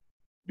eating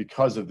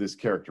because of this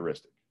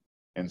characteristic.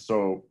 And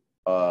so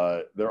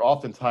they're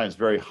oftentimes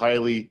very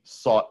highly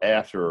sought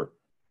after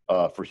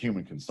for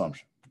human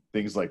consumption.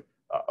 Things like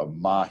a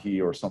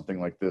mahi or something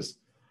like this.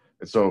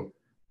 And so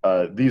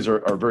these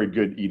are very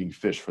good eating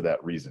fish for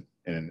that reason.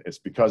 And it's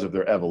because of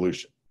their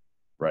evolution,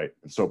 right?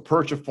 And so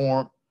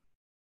perciform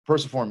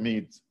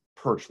means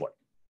perch-like.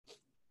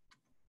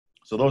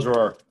 So those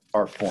are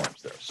our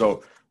forms there.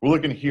 So we're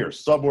looking here,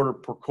 suborder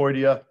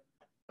Percoidia.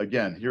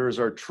 Again, here's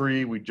our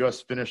tree. We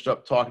just finished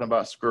up talking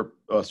about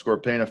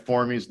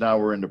Scorpaeniformes. Now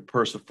we're into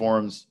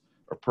Perciformes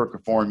or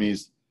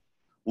Perciformes.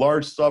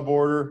 Large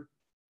suborder,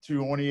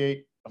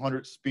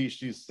 2,800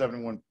 species,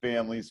 71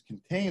 families,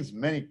 contains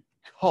many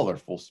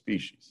colorful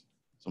species.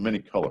 So many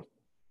colorful.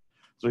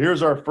 So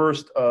here's our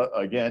first,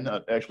 again,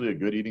 actually a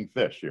good eating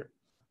fish here,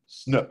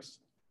 snooks.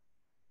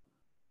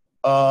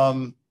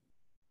 The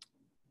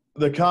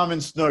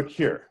common snook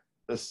here,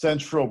 the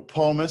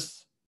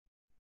Centropomus,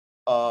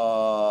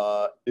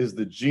 is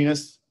the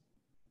genus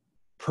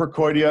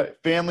Percoidia,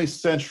 family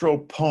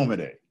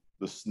Centropomidae,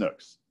 the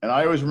snooks. And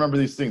I always remember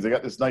these things. They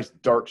got this nice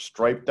dark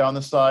stripe down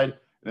the side,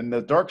 and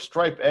the dark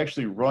stripe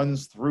actually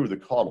runs through the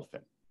caudal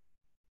fin.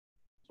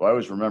 So I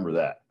always remember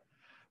that.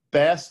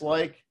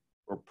 Bass-like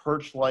or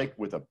perch-like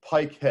with a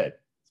pike head.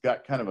 It's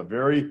got kind of a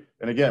very,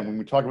 and again, when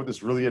we talk about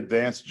this really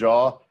advanced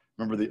jaw,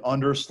 remember the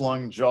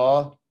underslung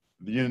jaw?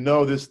 You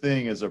know this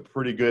thing is a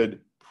pretty good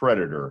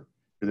predator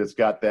because it's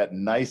got that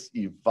nice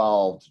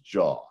evolved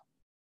jaw,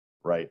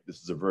 right?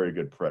 This is a very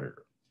good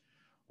predator.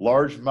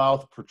 Large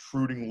mouth,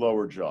 protruding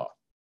lower jaw.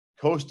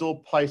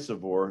 Coastal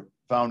piscivore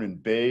found in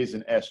bays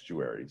and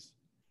estuaries.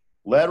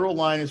 Lateral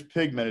line is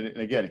pigmented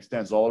and again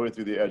extends all the way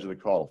through the edge of the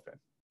caudal fin.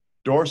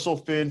 Dorsal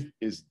fin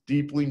is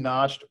deeply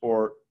notched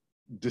or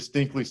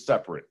distinctly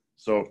separate.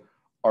 So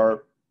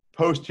our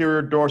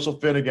posterior dorsal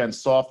fin, again,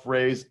 soft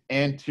rays,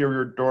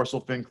 anterior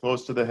dorsal fin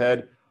close to the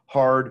head,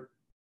 hard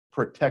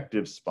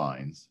protective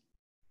spines.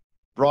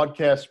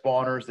 Broadcast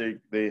spawners,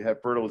 they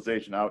have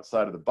fertilization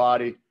outside of the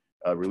body,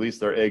 release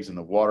their eggs in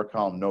the water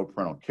column, no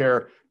parental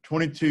care.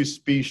 22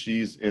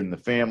 species in the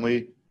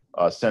family,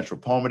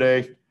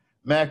 Centropomidae.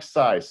 Max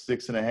size,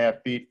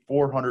 6.5 feet,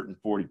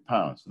 440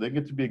 pounds. So they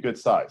get to be a good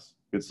size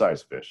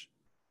fish.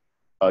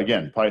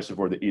 Again,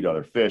 piscivore that eat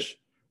other fish.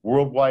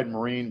 Worldwide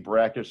marine,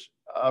 brackish,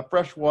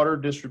 freshwater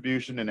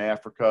distribution in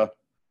Africa,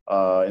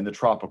 in the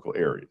tropical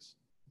areas.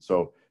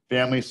 So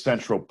family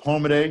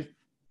Centropomidae,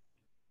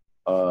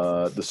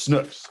 the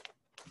snooks,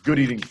 good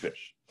eating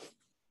fish.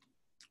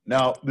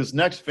 Now, this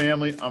next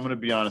family, I'm going to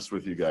be honest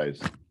with you guys.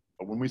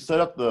 When we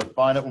set up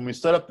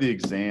the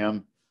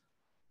exam,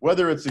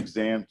 whether it's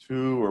exam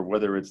 2 or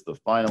whether it's the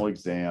final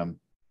exam,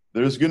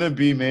 there's going to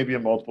be maybe a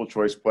multiple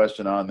choice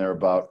question on there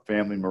about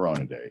family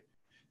Moronidae.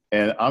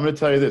 And I'm going to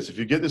tell you this, if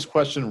you get this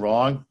question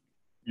wrong,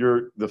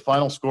 the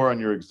final score on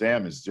your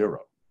exam is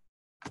 0.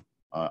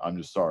 I'm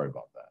just sorry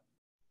about that.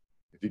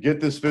 If you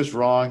get this fish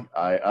wrong,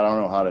 I don't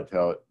know how to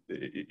tell it.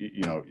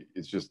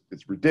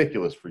 It's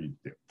ridiculous for you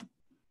to do.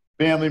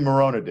 Family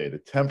Moronidae, the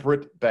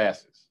temperate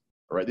basses.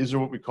 All right, these are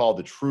what we call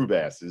the true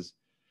basses.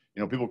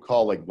 People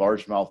call like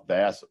largemouth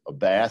bass a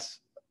bass.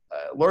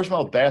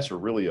 Largemouth bass are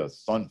really a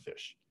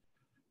sunfish.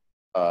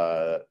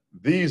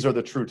 These are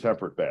the true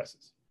temperate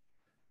basses.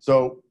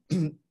 So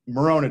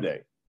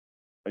Moronidae,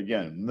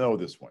 again, know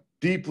this one.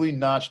 Deeply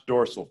notched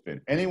dorsal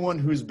fin. Anyone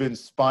who's been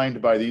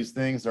spined by these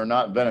things, they're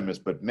not venomous,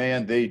 but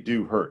man, they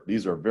do hurt.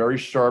 These are very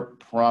sharp,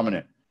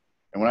 prominent.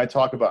 And when I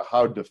talk about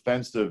how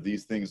defensive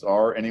these things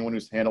are, anyone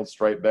who's handled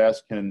striped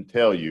bass can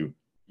tell you,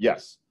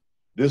 yes,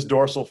 this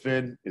dorsal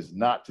fin is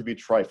not to be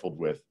trifled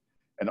with.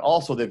 And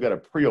also they've got a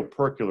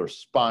preopercular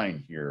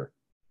spine here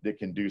that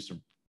can do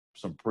some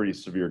pretty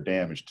severe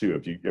damage too.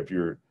 If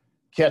you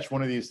catch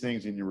one of these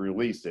things and you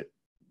release it,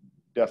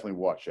 definitely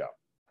watch out.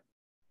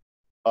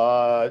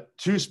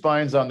 2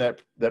 spines on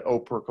that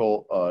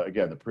opercle,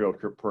 again, the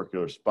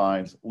preopercular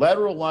spines.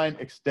 Lateral line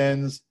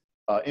extends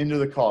into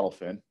the caudal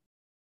fin,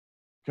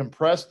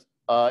 compressed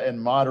and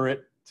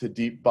moderate to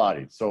deep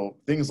bodied. So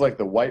things like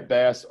the white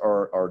bass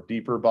are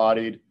deeper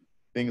bodied.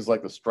 Things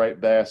like the striped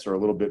bass are a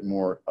little bit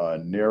more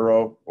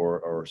narrow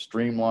or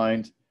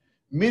streamlined.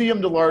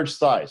 Medium to large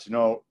size.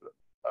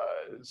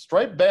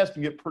 Striped bass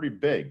can get pretty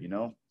big,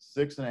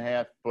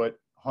 6.5 foot,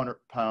 100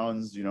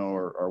 pounds,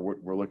 or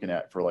what we're looking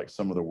at for like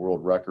some of the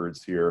world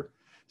records here.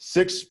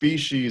 6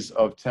 species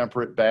of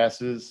temperate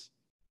basses,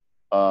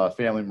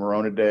 family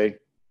Moronidae.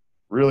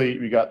 Really,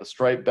 we got the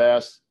striped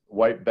bass,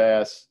 white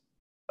bass,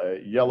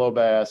 yellow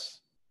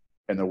bass,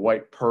 and the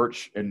white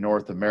perch in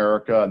North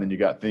America. And then you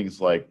got things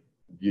like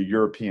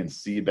European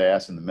sea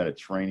bass in the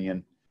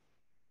Mediterranean.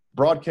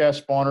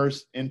 Broadcast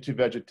spawners into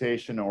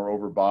vegetation or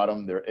over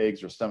bottom. Their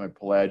eggs are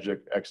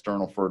semi-pelagic,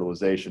 external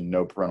fertilization,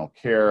 no parental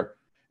care.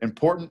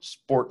 Important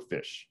sport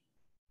fish.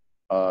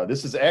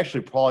 This is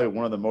actually probably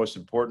one of the most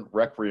important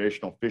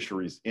recreational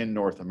fisheries in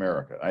North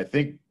America. I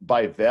think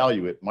by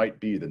value, it might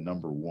be the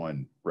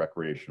 #1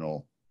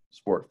 recreational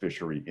sport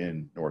fishery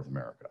in North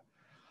America.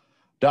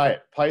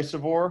 Diet,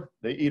 piscivore.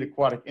 They eat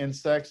aquatic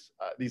insects.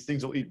 These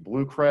things will eat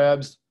blue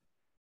crabs,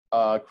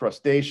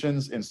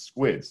 crustaceans, and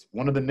squids.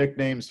 One of the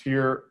nicknames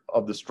here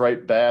of the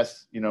striped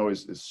bass,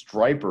 is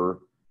striper,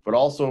 but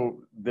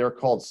also they're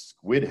called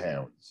squid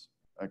hounds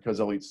because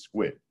they'll eat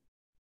squid.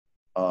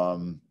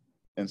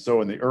 And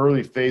so in the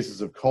early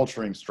phases of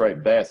culturing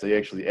striped bass, they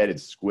actually added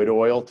squid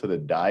oil to the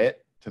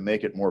diet to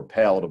make it more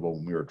palatable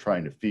when we were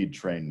trying to feed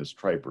train the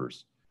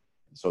stripers.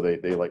 So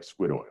they like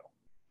squid oil.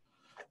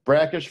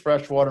 Brackish,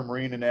 freshwater,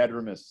 marine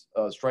anadromous.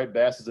 Striped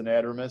bass is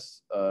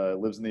anadromous,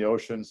 lives in the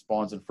ocean,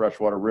 spawns in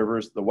freshwater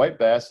rivers. The white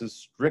bass is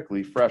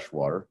strictly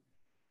freshwater.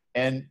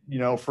 And,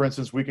 for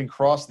instance, we can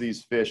cross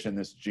these fish in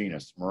this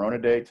genus,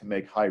 Moronidae, to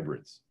make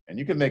hybrids. And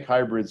you can make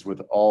hybrids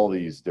with all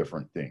these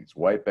different things.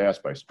 White bass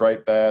by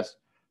striped bass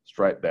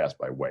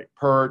by white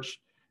perch,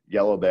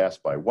 yellow bass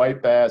by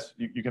white bass.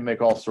 You can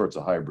make all sorts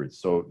of hybrids.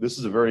 So this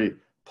is a very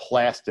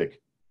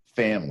plastic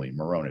family,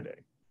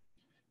 Moronidae.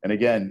 And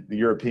again, the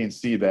European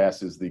sea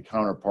bass is the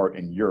counterpart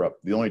in Europe.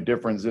 The only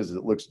difference is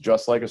it looks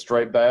just like a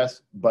striped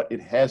bass, but it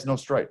has no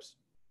stripes.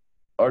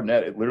 Other than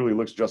that, it literally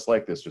looks just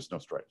like this, just no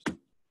stripes.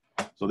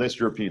 So that's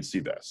European sea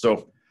bass.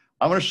 So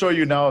I'm going to show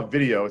you now a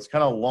video. It's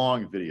kind of a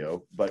long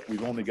video, but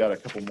we've only got a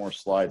couple more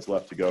slides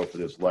left to go for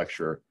this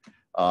lecture.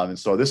 And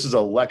so this is a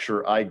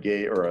lecture I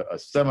gave, or a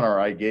seminar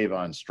I gave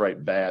on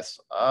striped bass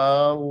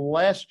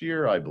last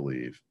year, I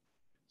believe.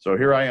 So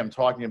here I am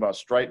talking about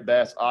striped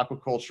bass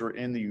aquaculture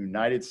in the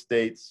United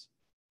States.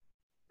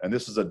 And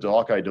this is a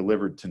talk I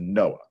delivered to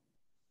NOAA.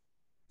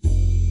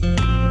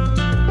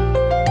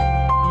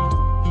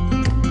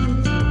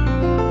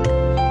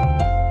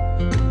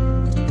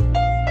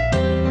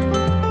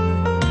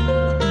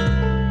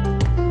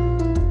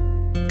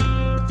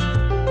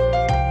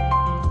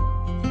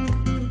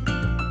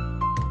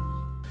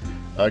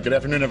 Good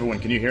afternoon, everyone.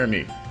 Can you hear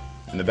me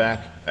in the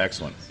back?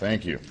 Excellent.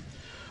 Thank you.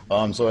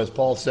 So as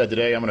Paul said,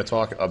 today I'm going to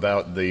talk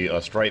about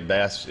the striped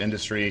bass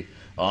industry.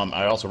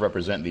 I also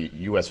represent the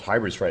U.S.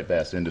 hybrid striped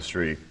bass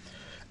industry.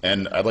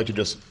 And I'd like to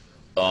just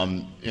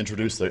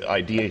introduce the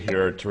idea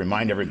here to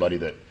remind everybody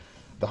that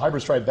the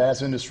hybrid striped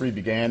bass industry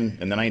began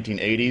in the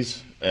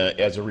 1980s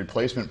as a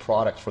replacement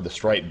product for the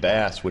striped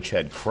bass, which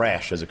had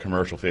crashed as a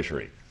commercial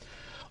fishery.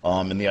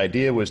 And the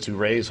idea was to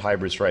raise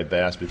hybrid striped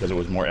bass because it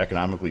was more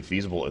economically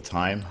feasible at the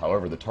time.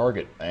 However, the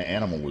target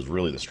animal was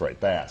really the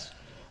striped bass.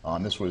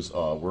 This was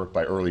work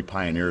by early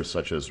pioneers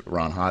such as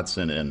Ron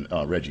Hodson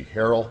and Reggie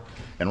Harrell.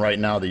 And right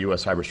now, the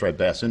U.S. hybrid striped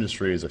bass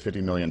industry is a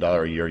 $50 million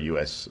a year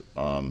U.S.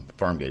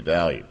 farm gate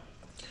value.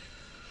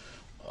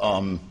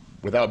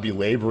 Without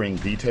belaboring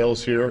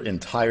details here,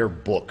 entire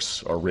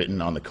books are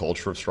written on the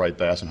culture of striped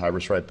bass and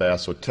hybrid striped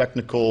bass. So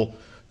technical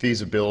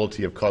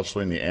feasibility of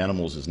culturing the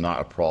animals is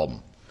not a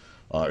problem.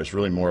 It's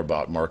really more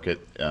about market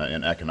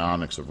and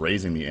economics of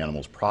raising the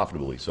animals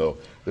profitably. So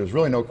there's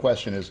really no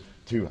question as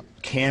to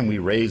can we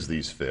raise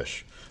these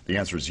fish? The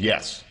answer is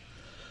yes.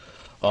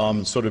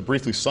 So to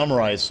briefly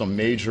summarize some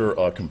major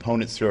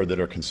components here that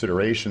are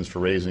considerations for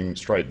raising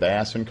striped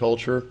bass in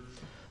culture.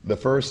 The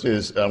first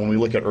is when we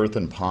look at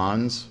earthen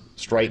ponds,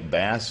 striped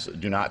bass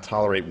do not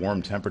tolerate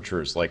warm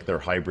temperatures like their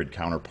hybrid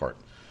counterpart.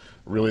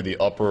 Really, the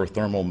upper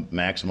thermal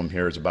maximum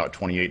here is about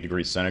 28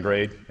 degrees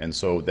centigrade, and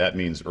so that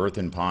means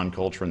earthen pond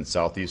culture in the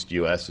southeast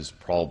U.S. is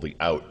probably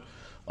out.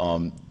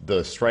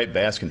 The striped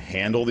bass can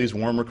handle these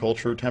warmer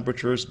culture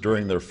temperatures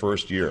during their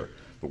first year,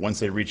 but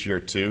once they reach year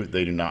 2,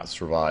 they do not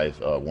survive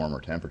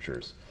warmer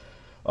temperatures.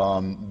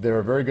 They're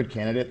a very good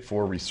candidate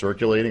for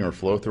recirculating or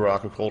flow-through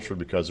aquaculture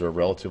because they're a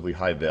relatively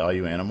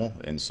high-value animal,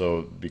 and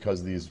so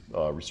because these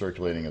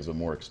recirculating is a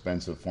more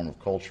expensive form of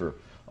culture,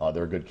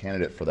 they're a good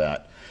candidate for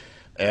that.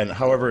 And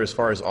however, as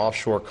far as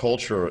offshore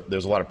culture,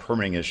 there's a lot of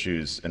permitting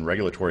issues and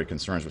regulatory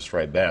concerns with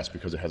striped bass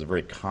because it has a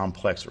very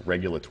complex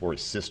regulatory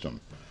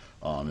system.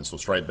 And so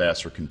striped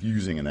bass are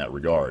confusing in that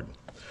regard.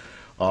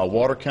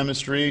 Water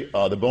chemistry,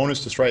 the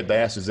bonus to striped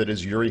bass is that it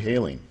is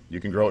euryhaline. You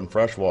can grow it in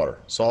freshwater,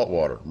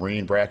 saltwater,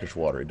 marine, brackish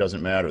water. It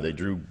doesn't matter. They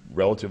do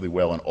relatively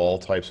well in all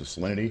types of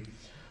salinity.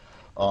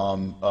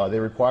 They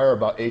require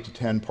about 8 to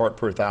 10 part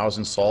per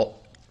thousand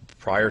salt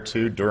prior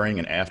to, during,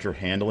 and after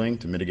handling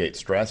to mitigate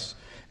stress.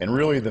 And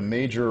really the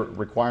major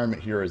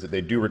requirement here is that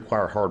they do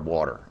require hard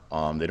water.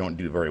 They don't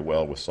do very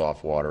well with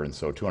soft water, and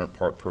so 200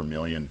 part per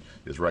million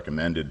is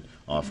recommended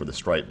for the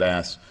striped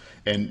bass.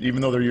 And even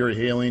though they're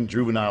euryhaline,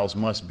 juveniles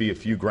must be a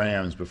few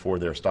grams before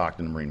they're stocked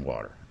in marine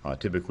water.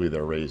 Typically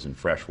they're raised in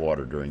fresh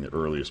water during the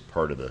earliest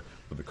part of the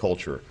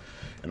culture.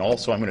 And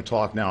also I'm going to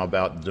talk now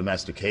about the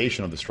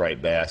domestication of the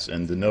striped bass,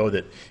 and to know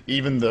that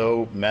even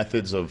though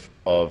methods of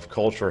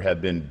culture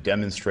have been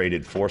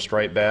demonstrated for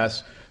striped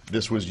bass,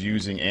 this was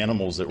using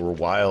animals that were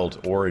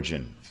wild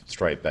origin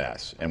striped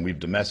bass, and we've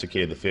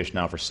domesticated the fish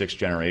now for 6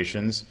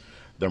 generations.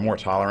 They're more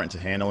tolerant to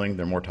handling,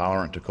 they're more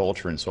tolerant to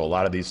culture, and so a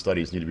lot of these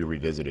studies need to be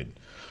revisited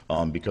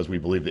because we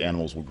believe the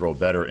animals will grow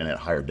better and at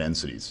higher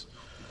densities.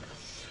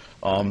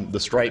 The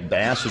striped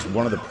bass is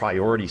one of the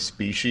priority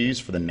species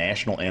for the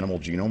National Animal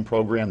Genome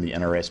Program, the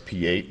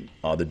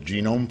NRSP8. The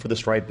genome for the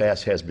striped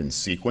bass has been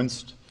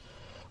sequenced.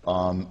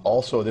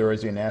 Also, there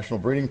is a national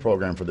breeding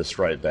program for the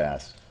striped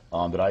bass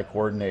that I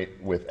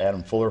coordinate with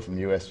Adam Fuller from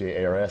the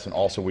USDA ARS, and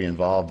also we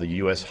involve the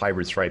U.S.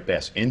 hybrid striped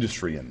bass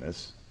industry in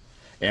this.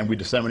 And we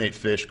disseminate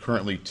fish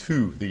currently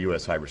to the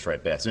U.S. hybrid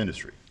striped bass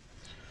industry.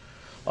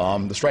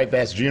 The striped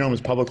bass genome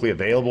is publicly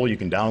available. You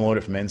can download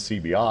it from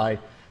NCBI.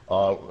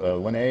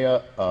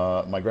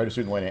 My graduate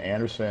student Linnea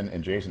Anderson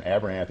and Jason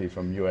Abernathy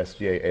from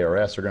USDA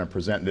ARS are going to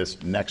present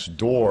this next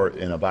door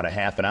in about a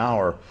half an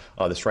hour,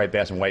 the striped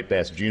bass and white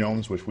bass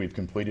genomes, which we've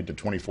completed to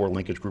 24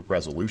 linkage group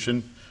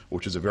resolution,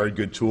 which is a very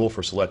good tool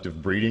for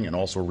selective breeding and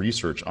also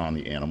research on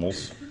the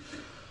animals.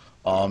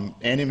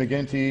 Andy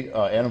McGinty,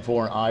 Adam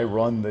Fuller, and I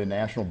run the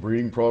national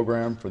breeding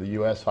program for the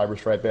U.S. hybrid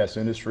striped bass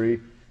industry.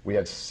 We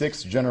have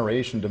 6th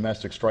generation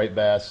domestic striped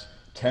bass,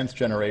 10th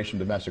generation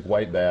domestic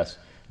white bass.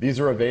 These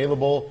are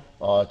available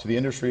to the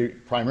industry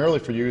primarily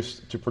for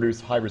use to produce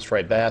hybrid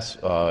striped bass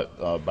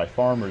by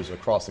farmers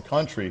across the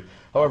country.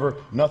 However,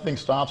 nothing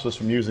stops us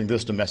from using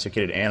this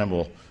domesticated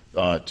animal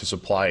to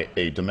supply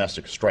a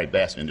domestic striped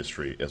bass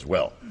industry as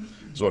well.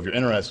 So if you're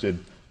interested,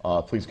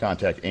 please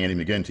contact Andy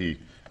McGinty.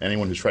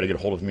 Anyone who's tried to get a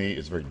hold of me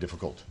is very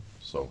difficult,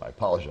 so I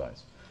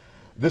apologize.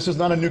 This is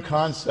not a new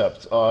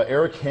concept.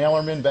 Eric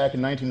Hallerman, back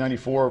in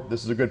 1994,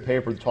 this is a good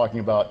paper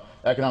talking about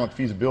economic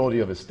feasibility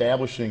of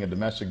establishing a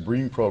domestic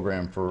breeding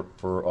program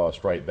for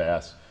striped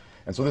bass.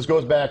 And so this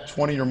goes back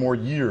 20 or more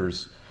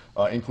years,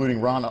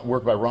 including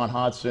work by Ron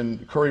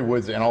Hodson, Curry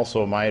Woods, and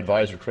also my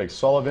advisor, Craig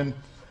Sullivan.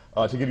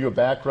 To give you a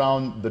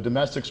background, the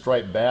domestic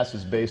striped bass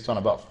is based on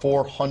about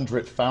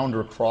 400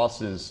 founder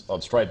crosses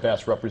of striped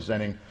bass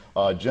representing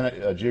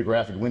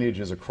geographic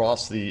lineages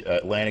across the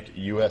Atlantic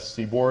U.S.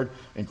 seaboard,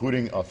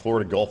 including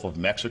Florida Gulf of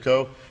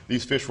Mexico.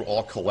 These fish were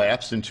all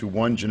collapsed into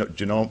one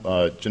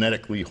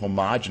genetically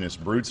homogeneous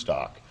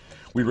broodstock.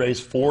 We raise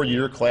 4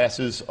 year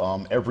classes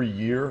every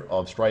year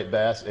of striped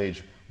bass,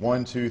 age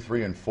 1, 2,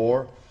 3, and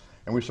 4.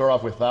 And we start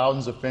off with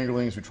thousands of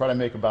fingerlings. We try to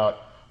make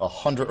about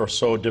 100 or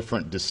so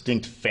different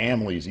distinct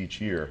families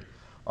each year.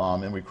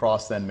 And we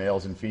cross then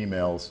males and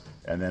females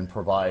and then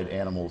provide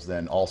animals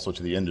then also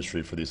to the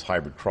industry for these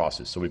hybrid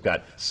crosses. So we've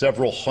got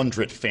several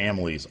hundred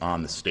families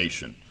on the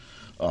station,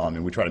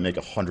 and we try to make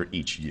 100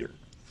 each year.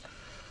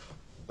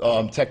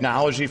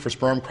 Technology for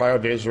sperm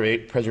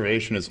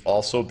cryopreservation has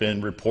also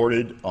been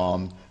reported.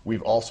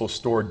 We've also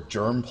stored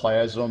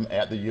germplasm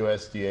at the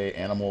USDA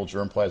Animal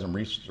Germplasm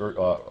Research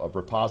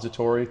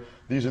Repository.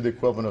 These are the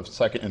equivalent of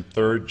 2nd and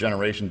 3rd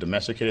generation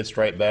domesticated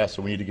striped bass,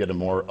 so we need to get a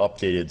more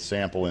updated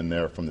sample in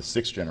there from the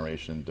 6th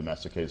generation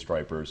domesticated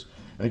stripers.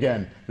 And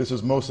again, this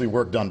is mostly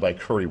work done by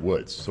Curry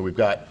Woods. So we've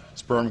got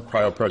sperm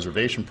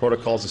cryopreservation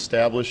protocols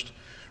established.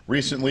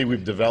 Recently,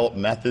 we've developed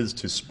methods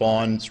to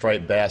spawn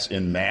striped bass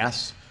in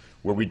mass,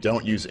 where we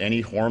don't use any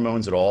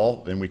hormones at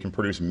all, and we can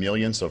produce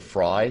millions of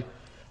fry.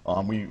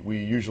 We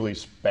usually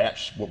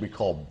batch, what we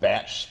call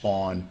batch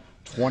spawn,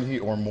 20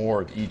 or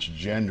more of each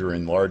gender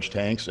in large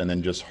tanks, and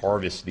then just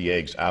harvest the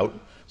eggs out.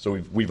 So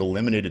we've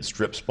eliminated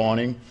strip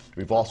spawning.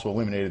 We've also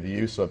eliminated the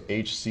use of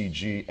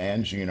HCG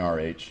and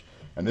GnRH,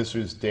 and this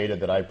is data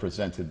that I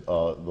presented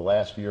the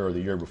last year or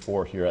the year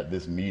before here at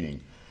this meeting.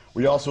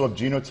 We also have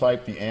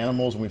genotyped the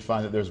animals, and we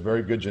find that there's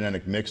very good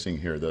genetic mixing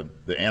here.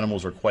 The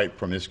animals are quite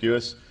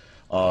promiscuous.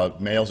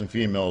 Males and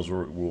females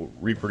will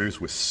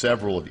reproduce with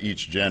several of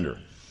each gender.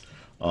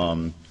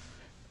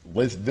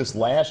 With this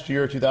last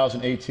year,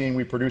 2018,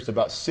 we produced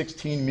about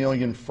 16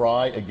 million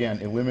fry, again,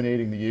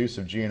 eliminating the use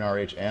of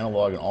GnRH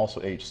analog and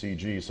also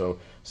HCG. So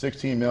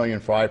 16 million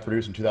fry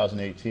produced in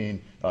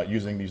 2018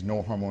 using these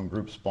no hormone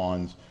group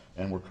spawns,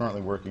 and we're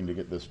currently working to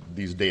get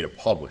these data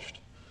published.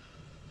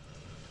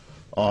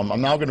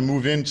 I'm now going to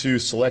move into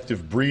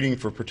selective breeding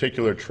for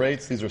particular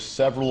traits. These are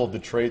several of the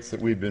traits that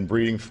we've been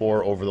breeding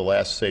for over the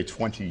last, say,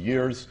 20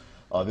 years.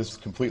 This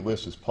complete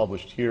list is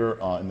published here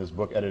in this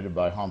book edited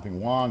by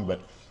Hamping Wang,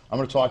 but I'm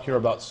going to talk here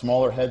about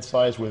smaller head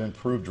size with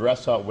improved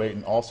dress-out weight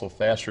and also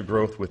faster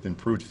growth with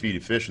improved feed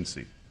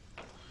efficiency.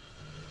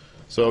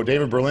 So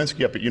David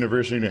Berlinski up at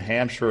University of New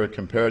Hampshire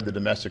compared the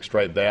domestic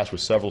striped bass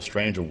with several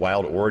strains of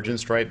wild origin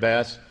striped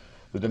bass.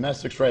 The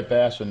domestic striped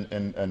bass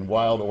and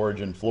wild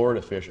origin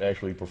Florida fish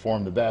actually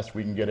perform the best.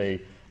 We can get a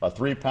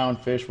 3-pound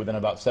fish within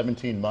about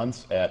 17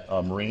 months at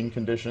marine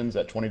conditions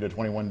at 20 to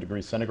 21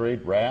 degrees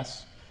centigrade,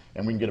 RAS,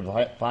 and we can get a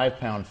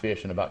 5-pound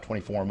fish in about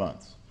 24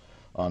 months.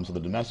 So the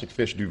domestic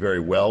fish do very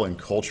well in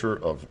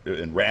culture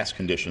in RAS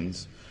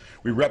conditions.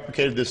 We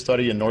replicated this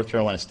study in North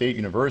Carolina State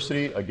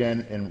University,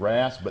 again in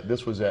RAS, but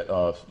this was at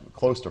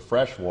close to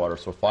freshwater,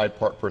 so 5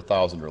 parts per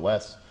thousand or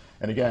less.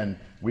 And again,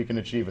 we can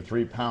achieve a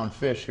 3-pound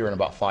fish here in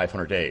about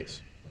 500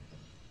 days.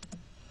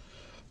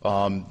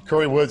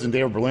 Curly Woods and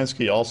David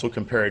Berlinski also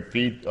compared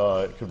feed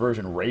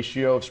conversion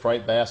ratio of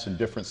striped bass in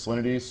different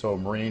salinities, so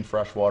marine,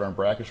 freshwater, and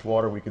brackish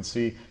water. We can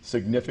see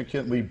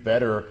significantly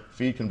better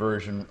feed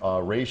conversion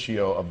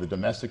ratio of the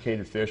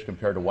domesticated fish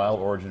compared to wild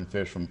origin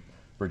fish from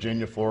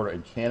Virginia, Florida,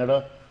 and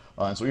Canada.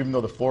 And so even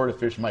though the Florida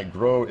fish might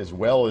grow as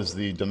well as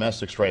the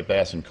domestic striped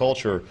bass in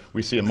culture,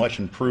 we see a much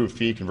improved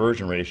feed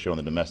conversion ratio in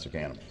the domestic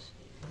animals.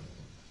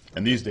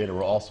 And these data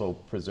were also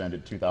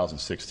presented in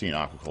 2016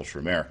 Aquaculture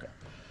America.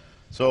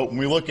 So when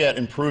we look at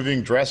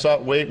improving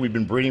dress-out weight, we've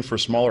been breeding for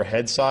smaller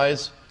head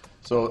size.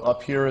 So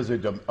up here is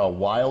a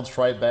wild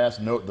striped bass.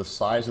 Note the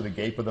size of the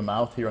gape of the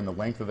mouth here and the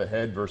length of the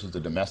head versus the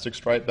domestic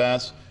striped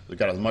bass. They've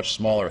got a much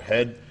smaller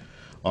head.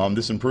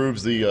 This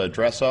improves the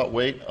dress-out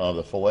weight of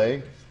the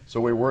fillet. So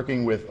we're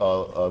working with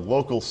a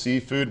local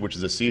seafood, which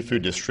is a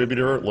seafood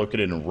distributor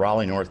located in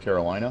Raleigh, North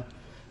Carolina.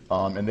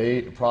 And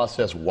they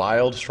process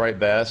wild striped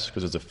bass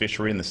because it's a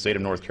fishery in the state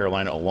of North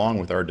Carolina along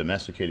with our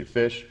domesticated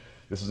fish.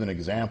 This is an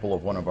example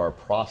of one of our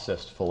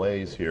processed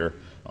fillets here,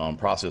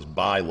 processed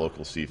by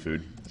local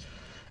seafood.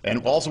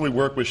 And also we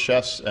work with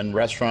chefs and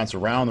restaurants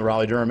around the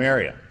Raleigh-Durham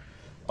area.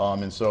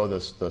 And so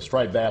the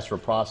striped bass were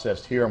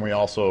processed here, and we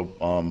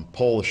also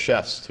poll the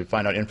chefs to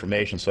find out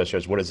information such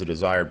as what is the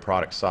desired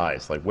product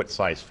size, like what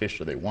size fish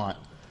do they want.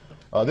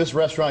 This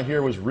restaurant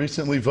here was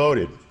recently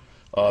voted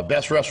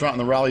best restaurant in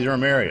the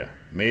Raleigh-Durham area.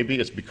 Maybe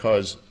it's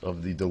because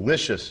of the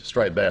delicious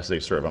striped bass they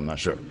serve, I'm not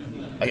sure.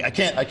 I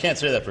can't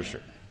say that for sure.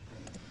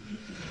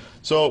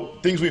 So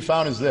things we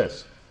found is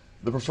this.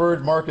 The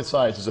preferred market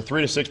size is a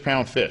 3 to 6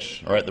 pound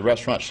fish. All right, the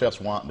restaurant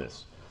chefs want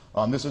this.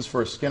 This is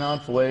for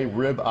skin-on fillet,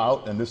 rib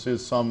out, and this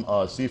is some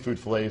seafood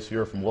fillets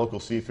here from local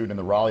seafood in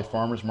the Raleigh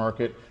Farmers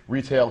Market.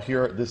 Retail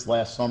here this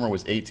last summer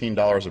was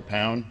 $18 a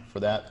pound for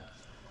that.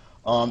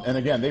 And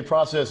again, they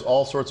process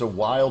all sorts of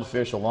wild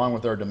fish along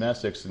with our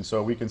domestics, and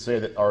so we can say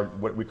that our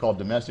what we call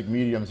domestic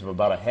mediums have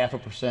about a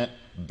 0.5%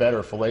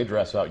 better fillet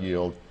dress-out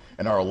yield,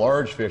 and our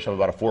large fish have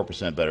about a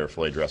 4% better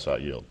fillet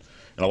dress-out yield.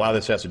 And a lot of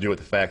this has to do with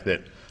the fact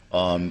that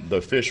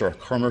the fish are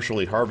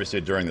commercially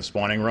harvested during the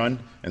spawning run,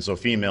 and so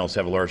females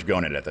have a large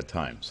gonad at that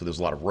time. So there's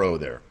a lot of roe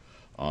there.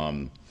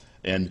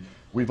 And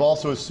we've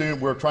also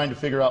assumed we're trying to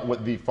figure out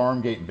what the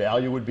farm gate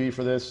value would be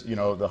for this. You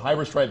know, the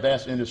hybrid striped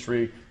bass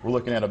industry, we're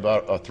looking at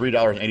about a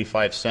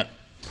 $3.85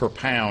 per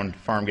pound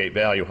farm gate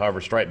value.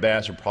 However, striped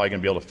bass are probably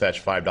going to be able to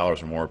fetch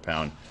 $5 or more a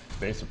pound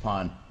based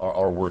upon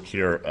our work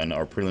here and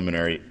our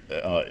preliminary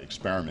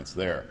experiments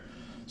there.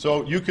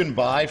 So you can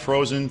buy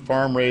frozen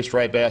farm-raised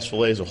striped bass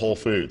fillets at Whole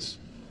Foods.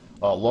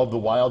 Love the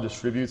Wild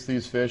distributes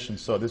these fish, and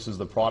so this is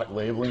the product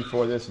labeling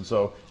for this. And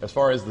so as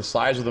far as the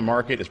size of the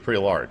market, it's pretty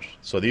large.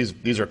 So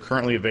these are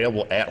currently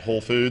available at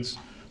Whole Foods,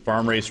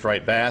 farm-raised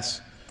striped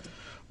bass.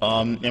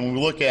 And when we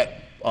look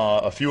at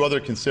a few other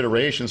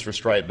considerations for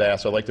striped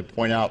bass, I'd like to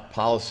point out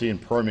policy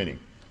and permitting.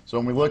 So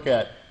when we look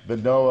at the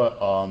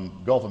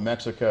NOAA Gulf of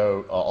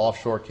Mexico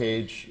offshore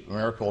cage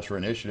mariculture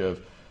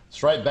initiative,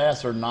 striped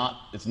bass are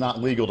not, it's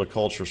not legal to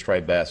culture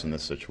striped bass in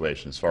this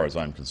situation as far as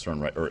I'm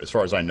concerned, or as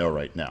far as I know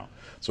right now.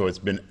 So it's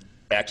been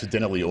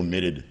accidentally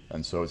omitted,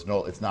 and so it's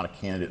not a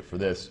candidate for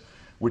this,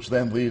 which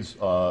then leaves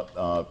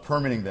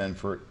permitting then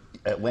for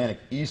Atlantic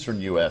Eastern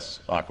U.S.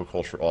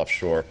 aquaculture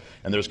offshore,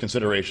 and there's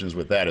considerations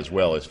with that as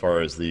well as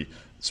far as the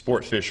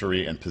sport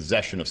fishery and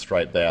possession of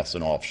striped bass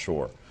in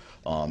offshore.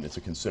 It's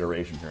a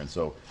consideration here, and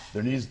so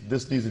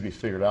this needs to be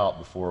figured out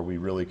before we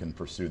really can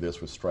pursue this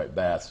with striped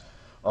bass.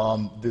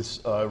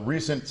 This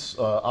recent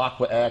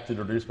Aqua Act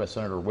introduced by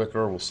Senator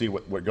Wicker, we'll see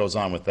what goes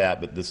on with that,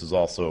 but this is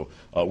also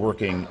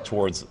working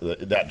towards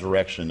that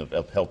direction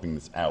of helping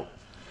this out.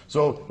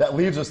 So that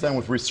leaves us then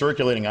with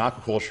recirculating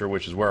aquaculture,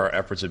 which is where our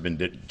efforts have been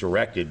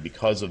directed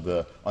because of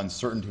the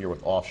uncertainty here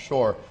with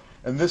offshore.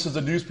 And this is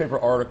a newspaper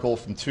article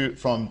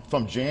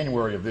from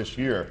January of this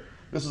year.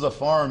 This is a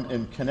farm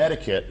in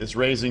Connecticut that's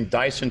raising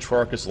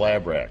Dyson-Trarchus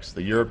labrax,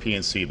 the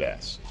European sea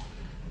bass.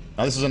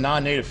 Now, this is a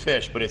non-native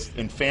fish, but it's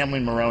in family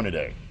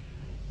Moronidae.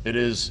 It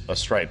is a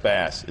striped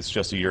bass. It's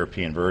just a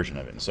European version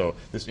of it. And so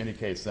this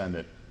indicates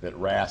then that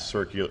RAS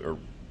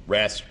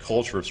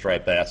culture of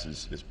striped bass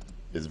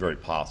is very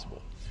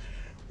possible.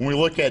 When we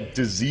look at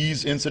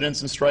disease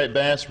incidence in striped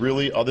bass,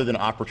 really, other than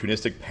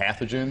opportunistic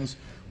pathogens,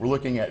 we're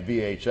looking at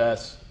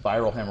VHS,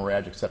 viral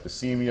hemorrhagic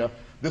septicemia.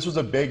 This was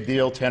a big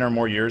deal 10 or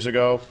more years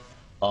ago,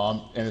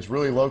 and it's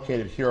really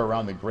located here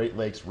around the Great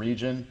Lakes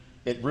region.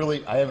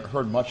 I haven't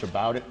heard much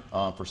about it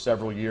for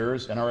several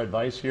years, and our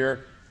advice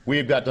here,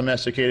 we've got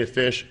domesticated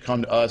fish,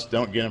 come to us,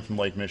 don't get them from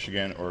Lake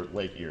Michigan or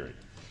Lake Erie,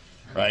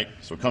 right?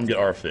 So come get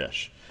our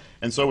fish.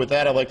 And so with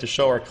that, I'd like to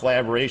show our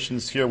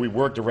collaborations here. We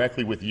work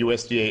directly with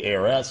USDA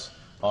ARS.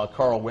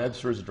 Carl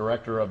Webster is the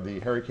director of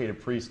the Harry K.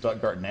 Dupree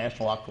Stuttgart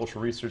National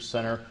Aquaculture Research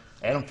Center.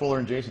 Adam Fuller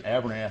and Jason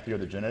Abernathy are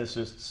the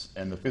geneticists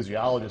and the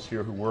physiologists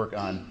here who work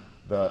on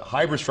the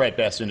hybrid striped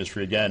bass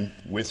industry, again,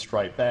 with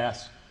striped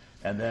bass.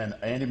 And then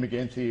Andy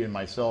McGinty and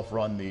myself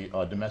run the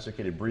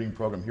domesticated breeding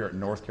program here at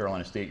North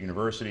Carolina State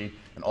University.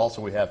 And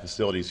also we have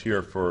facilities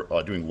here for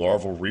doing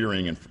larval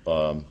rearing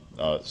and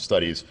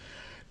studies.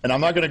 And I'm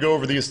not going to go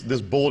over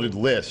this bulleted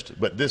list,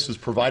 but this is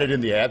provided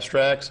in the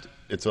abstracts.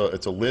 It's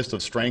a list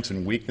of strengths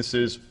and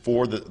weaknesses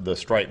for the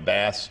striped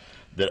bass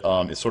that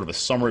is sort of a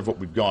summary of what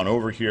we've gone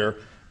over here.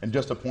 And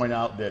just to point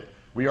out that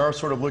we are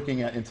sort of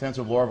looking at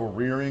intensive larval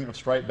rearing of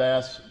striped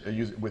bass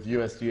with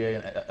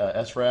USDA and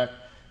SRAC.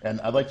 And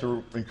I'd like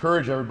to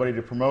encourage everybody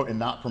to promote and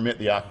not permit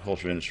the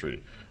aquaculture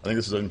industry. I think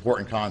this is an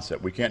important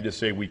concept. We can't just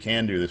say we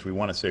can do this. We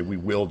want to say we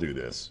will do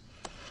this.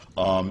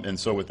 And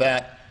so with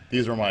that,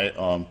 these are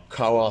my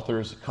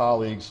co-authors,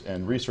 colleagues,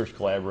 and research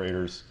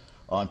collaborators,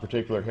 in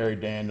particular Harry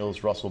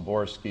Daniels, Russell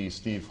Borski,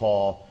 Steve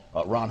Hall,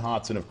 Ron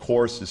Hodson, of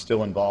course, is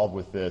still involved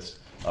with this,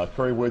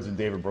 Curry Woods and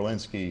David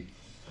Berlinski,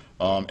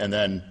 and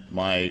then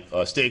my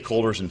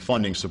stakeholders and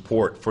funding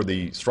support for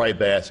the striped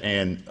bass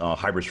and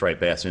hybrid striped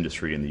bass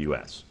industry in the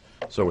U.S.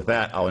 So with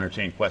that, I'll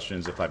entertain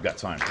questions if I've got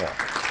time, Paul.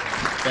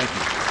 Thank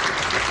you.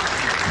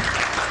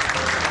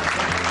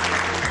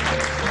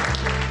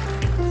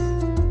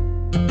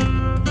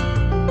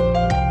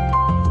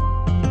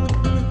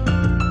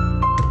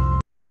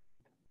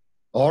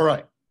 All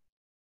right.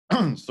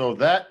 So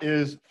that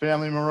is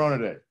family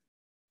Moronidae.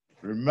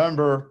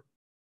 Remember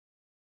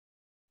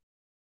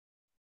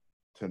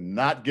to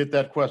not get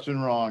that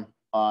question wrong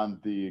on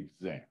the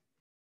exam.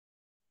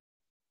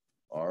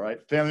 All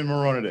right, family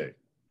Moronidae,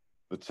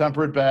 the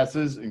temperate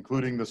basses,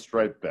 including the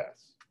striped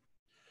bass.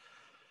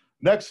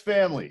 Next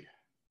family,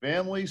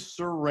 family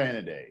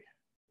Serranidae,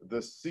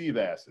 the sea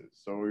basses.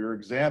 So your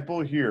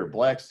example here,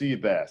 black sea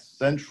bass,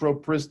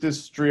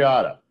 Centropristis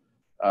striata.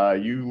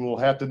 You will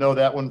have to know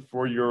that one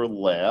for your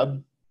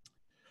lab.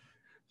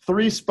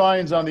 3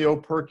 spines on the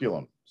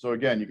operculum. So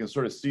again, you can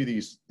sort of see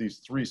these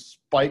 3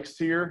 spikes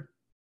here,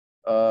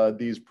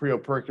 these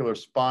preopercular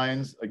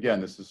spines. Again,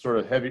 this is sort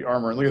of heavy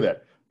armor. And look at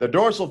that. The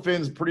dorsal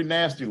fin's pretty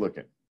nasty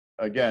looking.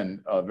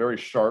 Again, very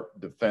sharp,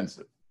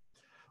 defensive.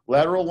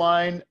 Lateral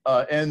line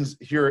ends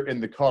here in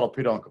the caudal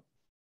peduncle.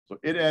 So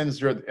it ends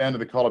here at the end of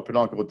the caudal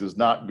peduncle. It does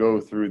not go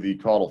through the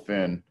caudal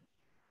fin.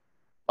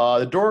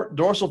 The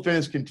dorsal fin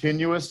is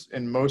continuous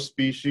in most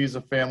species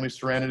of family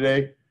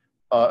Serranidae.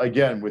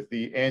 Again, with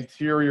the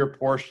anterior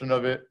portion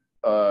of it,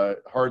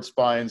 hard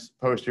spines,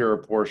 posterior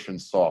portion,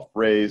 soft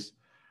rays.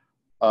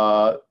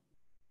 The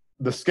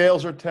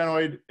scales are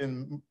tenoid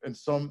in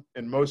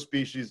most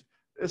species.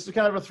 This is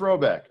kind of a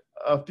throwback.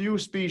 A few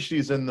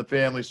species in the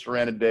family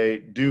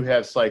Serranidae do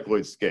have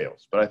cycloid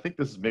scales, but I think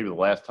this is maybe the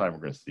last time we're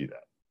going to see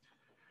that.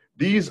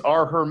 These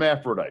are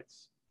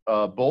hermaphrodites,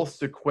 both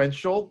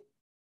sequential,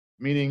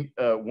 meaning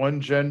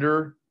one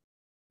gender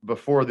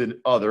before the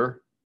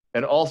other,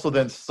 and also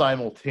then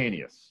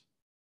simultaneous,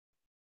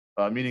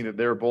 meaning that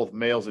they're both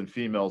males and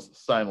females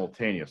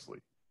simultaneously.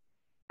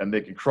 And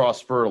they can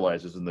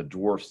cross-fertilize as in the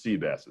dwarf sea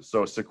basses.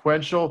 So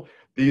sequential,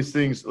 these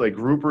things like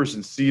groupers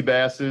and sea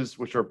basses,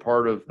 which are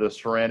part of the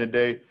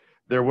Serranidae,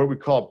 they're what we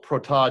call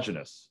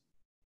protogynous.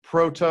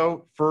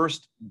 Proto,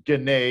 first,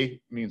 gene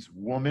means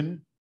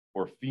woman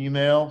or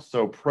female.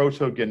 So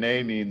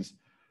protogene means,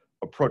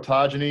 a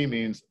protogeny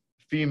means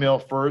female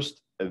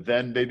first, and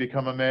then they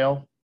become a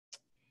male.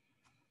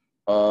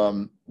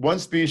 One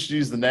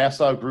species, the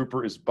Nassau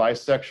grouper, is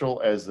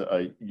bisexual as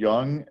a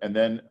young, and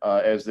then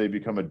as they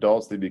become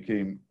adults, they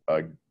became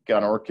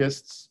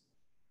gonorchists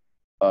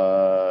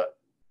or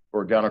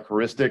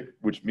gonochoristic,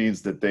 which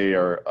means that they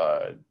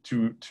are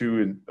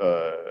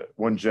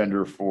one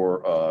gender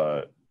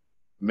for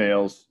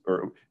males,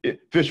 or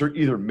fish are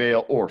either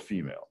male or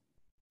female.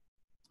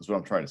 That's what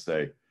I'm trying to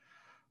say.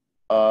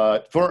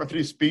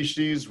 450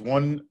 species,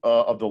 one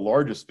of the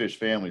largest fish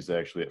families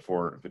actually at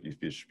 450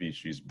 fish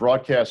species.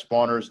 Broadcast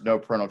spawners, no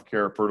parental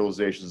care,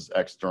 fertilization is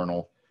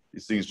external.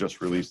 These things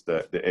just release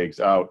the eggs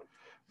out.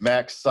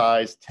 Max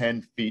size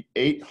 10 feet,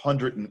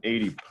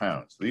 880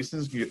 pounds. So these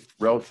things get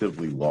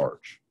relatively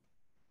large.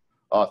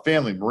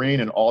 Family, marine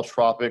and all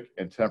tropic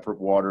and temperate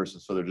waters,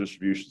 and so their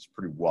distribution is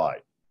pretty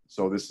wide.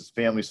 So this is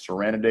family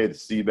Serranidae, the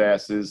sea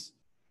basses.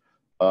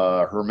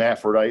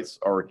 Hermaphrodites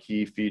are a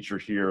key feature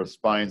here.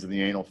 Spines in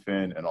the anal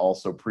fin, and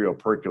also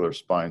preopercular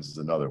spines is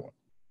another one.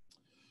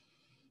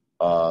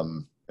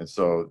 And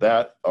so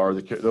those are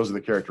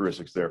the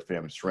characteristics there of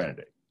family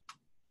Serranidae.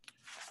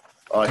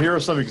 Here are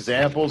some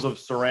examples of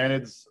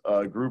serranids,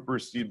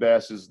 groupers, sea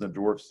basses, and the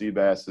dwarf sea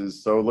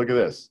basses. So look at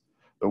this.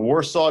 The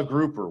Warsaw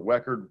grouper,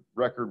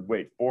 record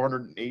weight,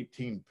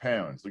 418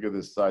 pounds. Look at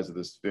this size of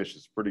this fish.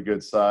 It's pretty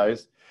good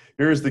size.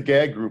 Here's the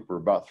gag grouper,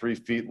 about 3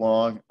 feet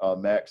long,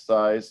 max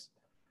size.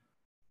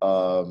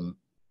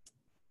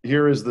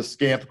 Here is the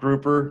scamp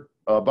grouper,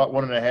 about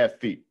 1.5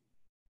 feet.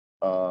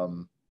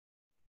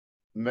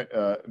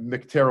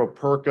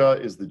 Mycteroperca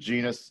is the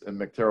genus, and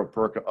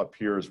Mycteroperca up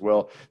here as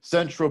well.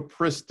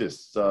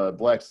 Centropristis,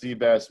 black sea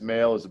bass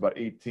male, is about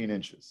 18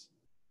 inches.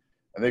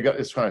 And they got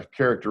this kind of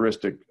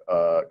characteristic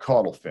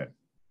caudal fin.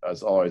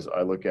 As always,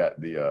 I look at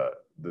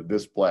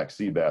this black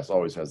sea bass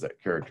always has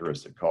that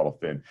characteristic caudal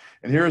fin.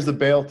 And here's the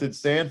bale-tip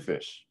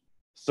sandfish,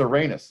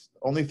 Serenus,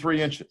 only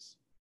 3 inches.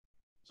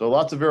 So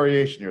lots of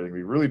variation here. They can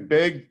be really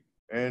big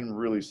and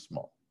really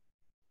small.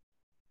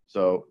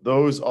 So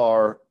those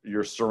are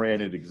your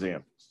serranid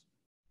examples.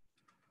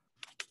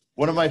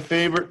 One of my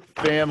favorite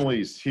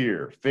families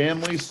here,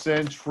 family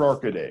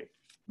Centrarchidae,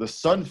 the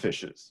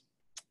sunfishes.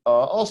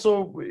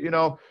 Also, you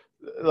know,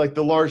 like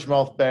the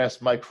largemouth bass,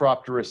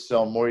 Micropterus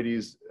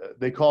salmoides,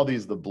 they call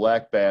these the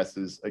black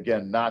basses.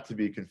 Again, not to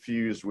be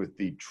confused with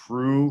the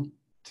true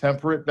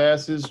temperate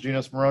basses,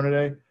 genus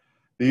Moronidae.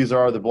 These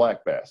are the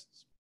black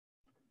basses.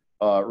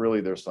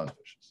 Really, they're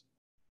sunfishes.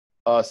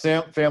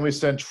 Family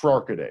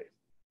Centrarchidae,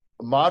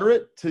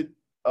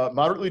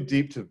 moderately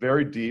deep to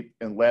very deep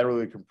and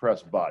laterally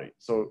compressed body.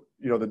 So,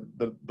 you know,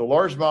 the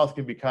largemouth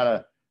can be kind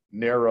of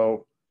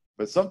narrow,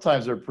 but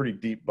sometimes they're pretty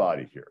deep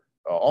body here,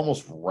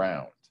 almost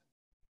round.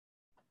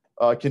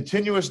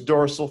 Continuous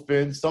dorsal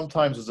fin,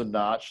 sometimes there's a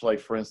notch, like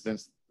for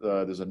instance,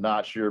 there's a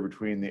notch here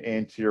between the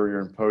anterior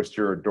and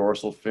posterior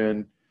dorsal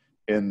fin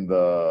in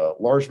the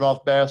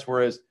largemouth bass,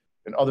 whereas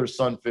in other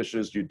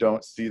sunfishes, you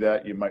don't see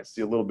that. You might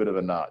see a little bit of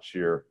a notch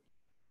here.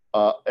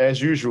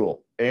 As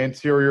usual,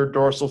 anterior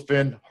dorsal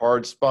fin,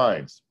 hard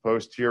spines,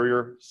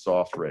 posterior,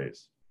 soft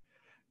rays.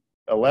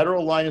 A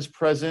lateral line is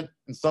present.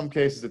 In some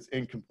cases, it's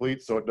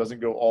incomplete, so it doesn't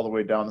go all the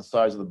way down the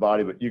sides of the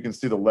body, but you can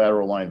see the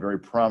lateral line very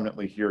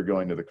prominently here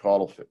going to the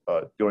caudal,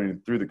 going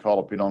through the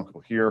caudal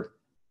peduncle here.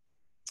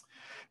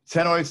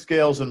 Ctenoid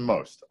scales in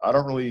most. I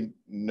don't really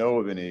know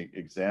of any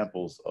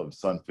examples of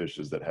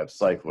sunfishes that have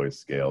cycloid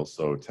scales,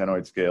 so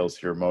ctenoid scales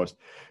here most.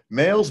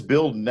 Males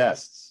build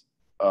nests,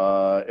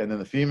 and then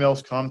the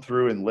females come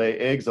through and lay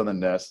eggs on the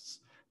nests.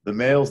 The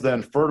males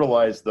then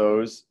fertilize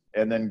those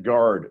and then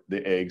guard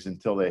the eggs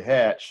until they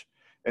hatch.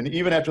 And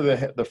even after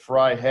the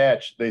fry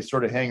hatch, they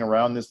sort of hang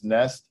around this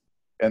nest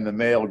and the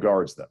male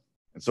guards them.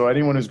 And so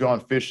anyone who's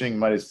gone fishing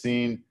might have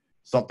seen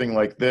something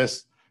like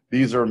this.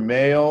 These are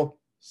male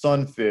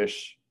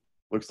sunfish,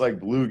 looks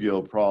like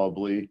bluegill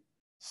probably,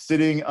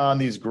 sitting on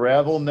these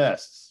gravel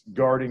nests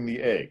guarding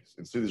the eggs.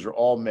 And so these are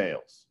all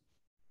males.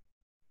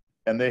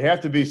 And they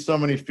have to be so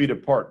many feet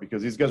apart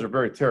because these guys are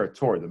very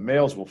territorial. The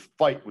males will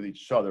fight with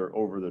each other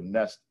over the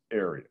nest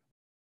area.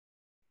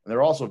 And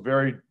they're also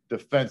very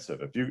defensive.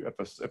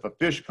 If a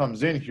fish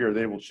comes in here,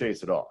 they will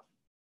chase it off.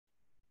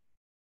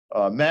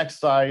 Max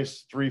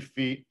size, 3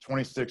 feet,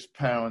 26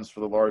 pounds for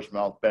the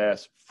largemouth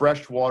bass.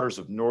 Fresh waters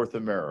of North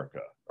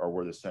America are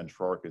where the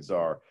centrarchids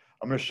are.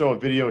 I'm going to show a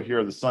video here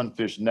of the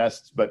sunfish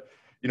nests, but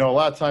you know, a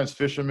lot of times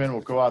fishermen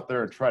will go out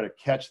there and try to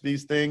catch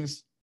these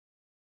things.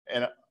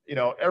 And you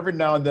know, every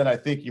now and then I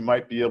think you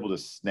might be able to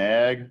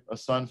snag a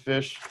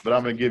sunfish, but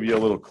I'm going to give you a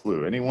little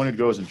clue. Anyone who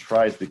goes and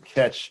tries to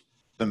catch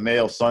the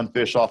male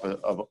sunfish off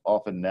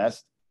a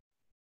nest,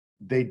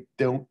 they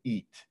don't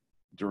eat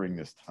during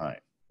this time.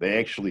 They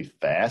actually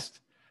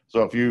fast.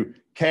 So if you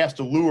cast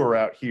a lure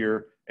out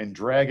here and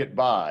drag it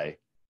by,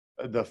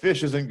 the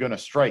fish isn't going to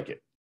strike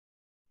it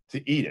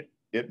to eat it.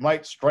 It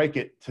might strike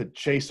it to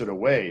chase it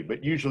away,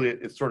 but usually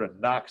it sort of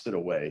knocks it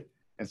away.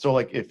 And so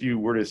like if you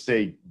were to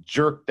say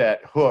jerk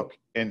that hook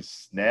and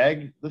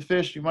snag the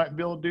fish, you might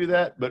be able to do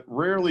that, but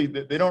rarely,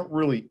 they don't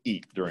really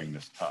eat during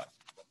this time.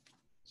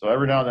 So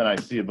every now and then I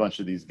see a bunch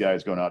of these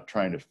guys going out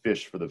trying to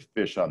fish for the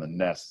fish on the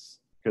nests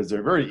because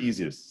they're very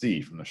easy to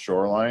see from the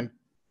shoreline,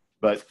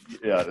 but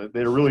yeah,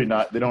 they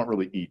don't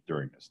really eat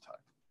during this time.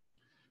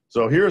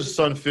 So here's a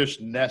sunfish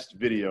nest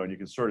video, and you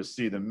can sort of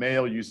see the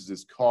male uses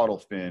his caudal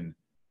fin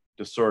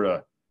to sort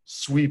of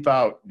sweep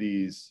out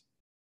these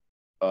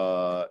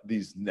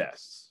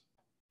nests.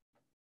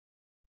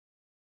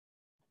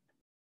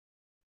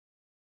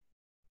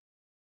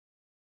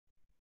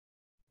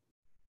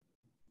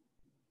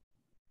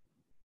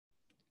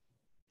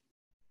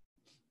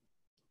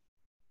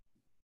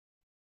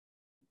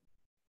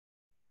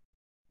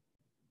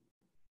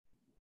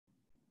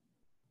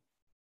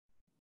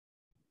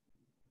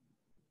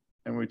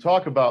 And we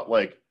talk about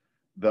like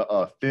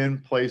the fin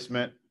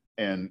placement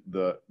and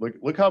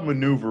look how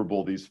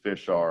maneuverable these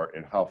fish are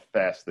and how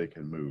fast they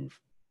can move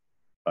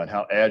and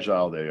how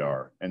agile they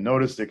are. And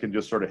notice it can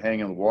just sort of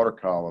hang in the water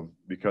column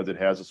because it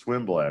has a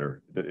swim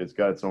bladder. It's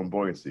got its own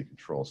buoyancy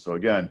control. So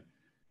again,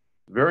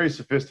 very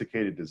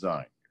sophisticated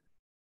design.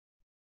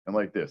 And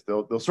like this,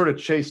 they'll sort of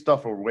chase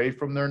stuff away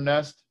from their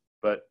nest,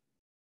 but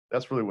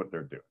that's really what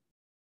they're doing.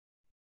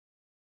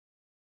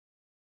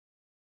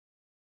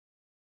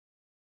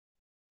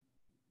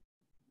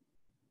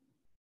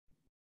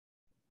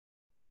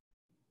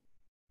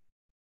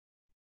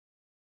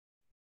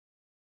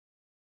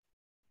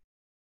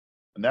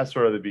 And that's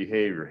sort of the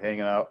behavior,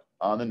 hanging out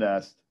on the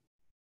nest,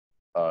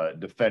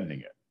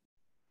 defending it.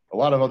 A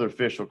lot of other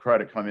fish will try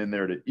to come in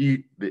there to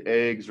eat the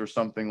eggs or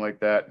something like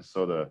that. And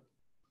so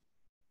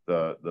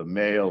the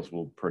males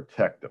will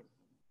protect them,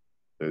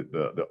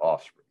 the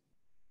offspring.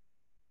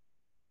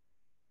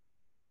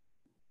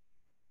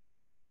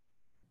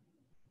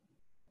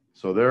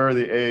 So there are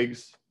the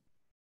eggs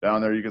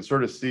down there. You can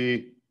sort of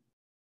see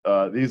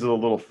these are the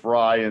little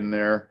fry in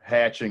there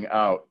hatching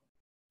out.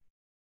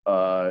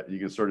 You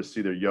can sort of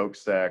see their yolk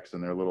sacs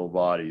and their little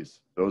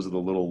bodies. Those are the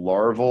little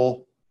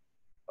larval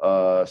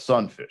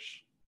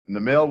sunfish. And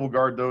the male will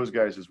guard those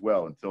guys as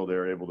well until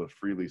they're able to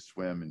freely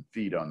swim and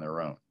feed on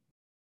their own.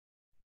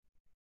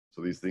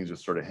 So these things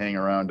just sort of hang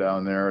around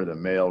down there. The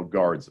male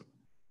guards them.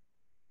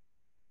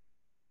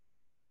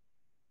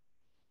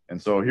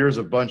 And so here's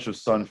a bunch of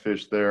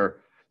sunfish there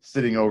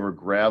sitting over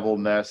gravel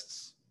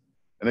nests.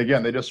 And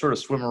again, they just sort of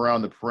swim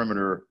around the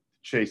perimeter to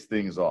chase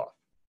things off.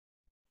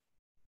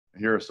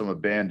 Here are some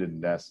abandoned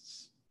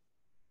nests.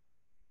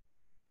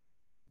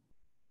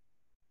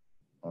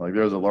 Like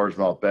there's a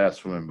largemouth bass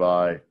swimming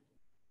by,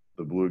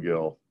 the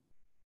bluegill.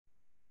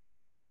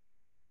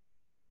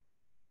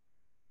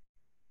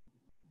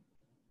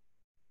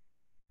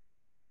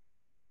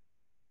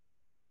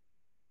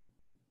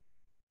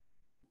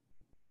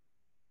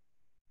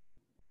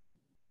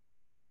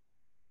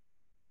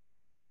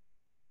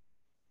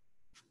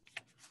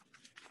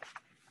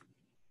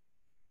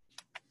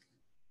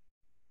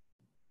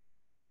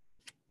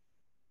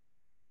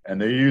 And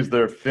they use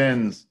their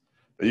fins,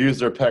 they use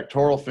their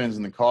pectoral fins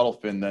and the caudal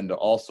fin then to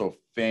also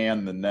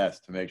fan the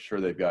nest to make sure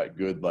they've got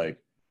good,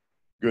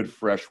 good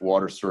fresh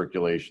water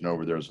circulation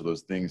over there so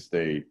those things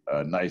stay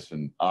nice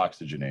and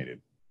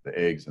oxygenated, the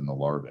eggs and the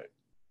larvae.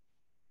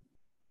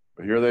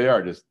 But here they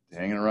are just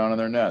hanging around in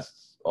their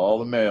nests, all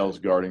the males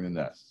guarding the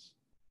nests.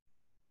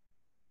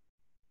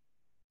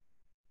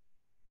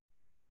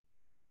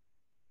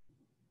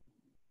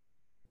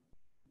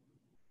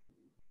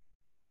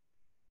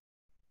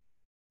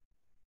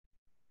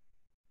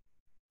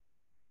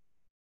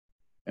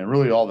 And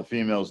really all the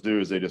females do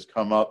is they just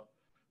come up,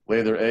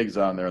 lay their eggs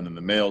on there, and then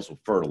the males will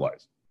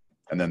fertilize,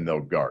 and then they'll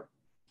guard.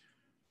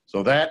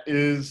 So that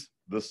is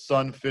the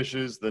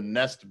sunfishes, the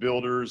nest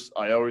builders.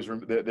 I always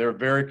remember, they're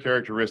very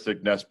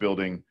characteristic nest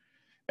building,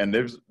 and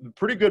there's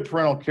pretty good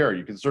parental care.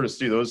 You can sort of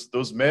see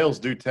those males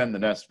do tend to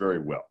nest very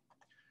well.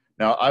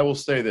 Now, I will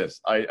say this.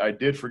 I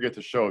did forget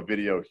to show a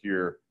video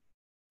here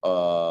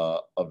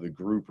of the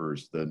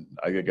groupers.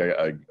 I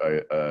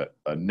got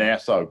a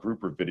Nassau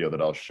grouper video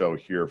that I'll show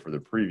here for the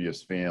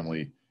previous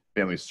family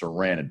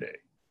Serranidae.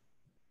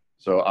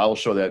 So I'll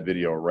show that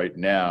video right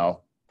now.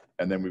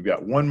 And then we've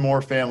got one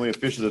more family of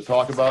fishes to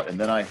talk about, and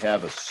then I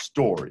have a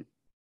story.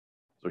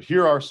 So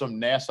here are some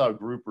Nassau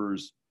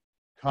groupers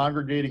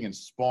congregating and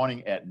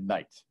spawning at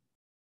night.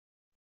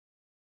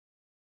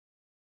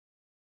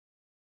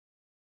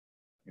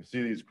 You can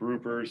see these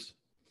groupers.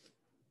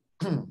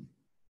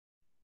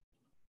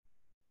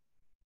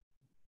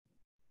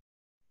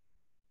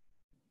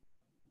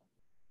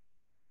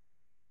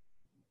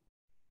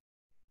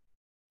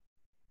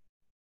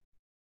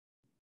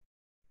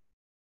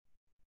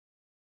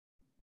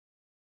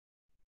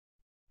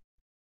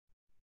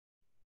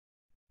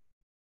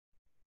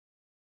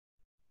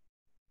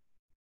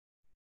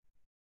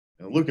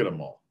 And look at them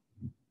all.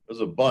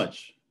 There's a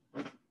bunch.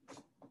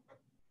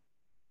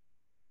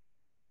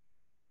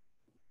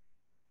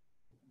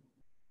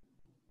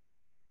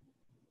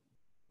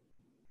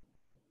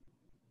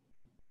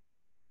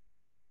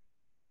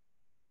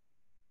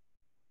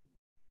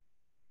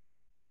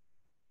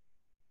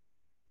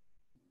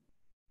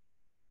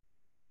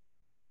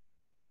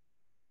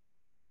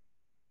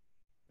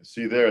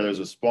 See there's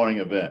a spawning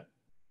event.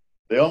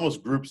 They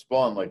almost group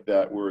spawn like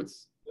that where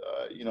it's,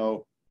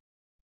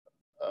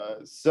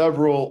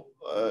 several,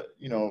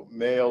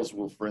 males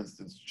will, for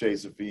instance,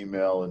 chase a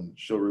female and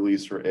she'll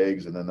release her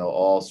eggs and then they'll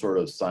all sort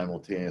of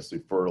simultaneously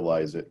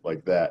fertilize it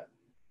like that.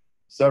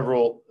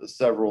 Several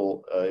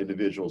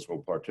individuals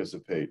will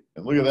participate.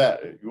 And look at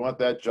that. If you want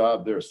that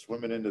job, they're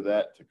swimming into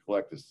that to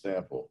collect a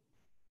sample.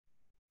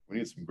 We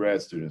need some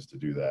grad students to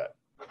do that.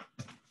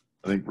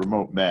 I think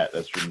remote Matt,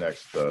 that's your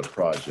next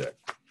project.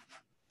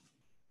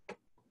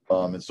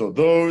 And so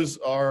those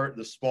are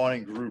the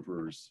spawning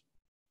groupers.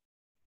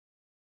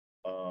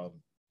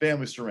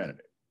 Family Serranidae.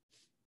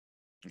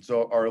 And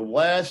so our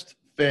last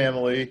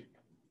family,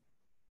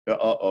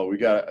 we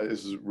got,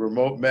 this is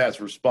remote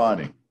Matt's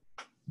responding.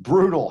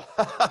 Brutal.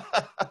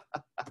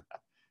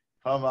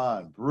 Come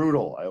on,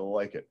 brutal. I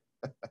like it.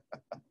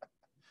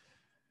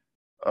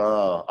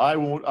 I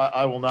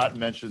will not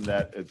mention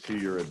that to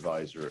your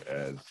advisor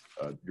as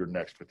your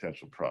next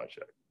potential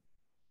project.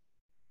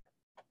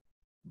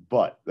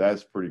 But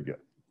that's pretty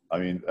good. I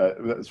mean,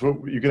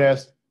 so you can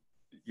ask,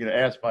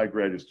 ask my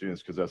graduate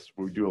students because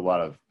we do a lot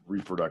of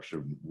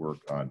reproduction work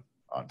on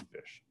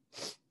fish.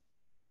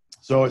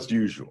 So it's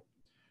usual.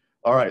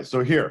 All right,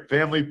 so here,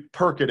 family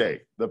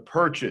Percidae, the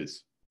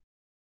perches.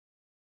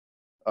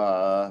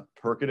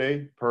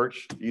 Percidae,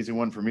 perch, easy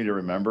one for me to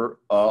remember.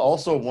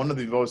 Also one of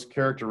the most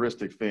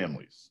characteristic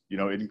families.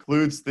 It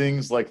includes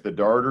things like the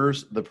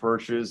darters, the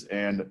perches,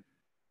 and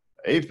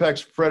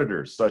apex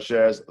predators such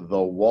as the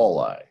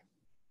walleye.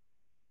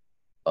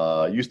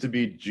 Used to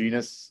be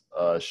genus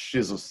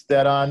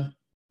Schizostedon.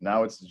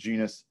 Now it's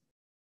genus.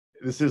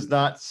 This is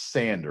not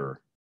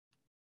Sander.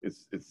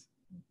 It's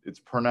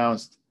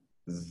pronounced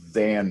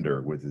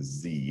Xander with a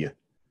Z.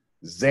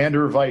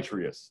 Xander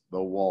vitreus, the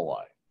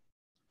walleye.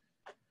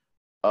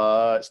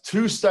 It's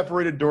two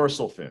separated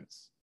dorsal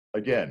fins.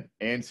 Again,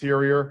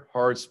 anterior,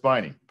 hard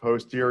spiny.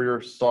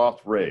 Posterior,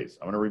 soft rays.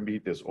 I'm going to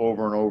repeat this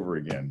over and over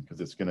again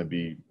because it's going to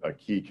be a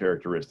key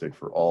characteristic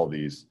for all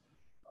these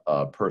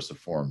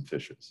perciform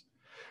fishes.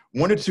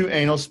 1 to 2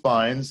 anal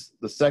spines.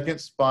 The second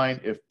spine,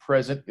 if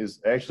present,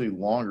 is actually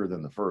longer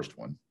than the first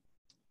one.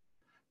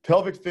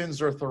 Pelvic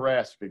fins are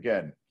thoracic,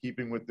 again,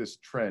 keeping with this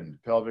trend.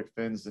 Pelvic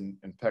fins and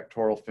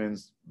pectoral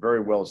fins, very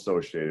well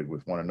associated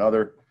with one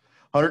another.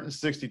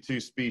 162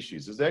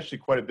 species. There's actually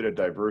quite a bit of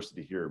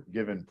diversity here,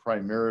 given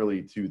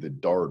primarily to the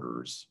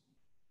darters.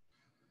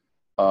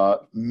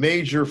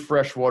 Major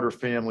freshwater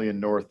family in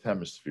North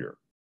Hemisphere.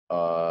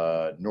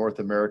 North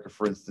America,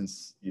 for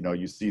instance, you know,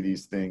 you see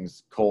these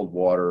things, cold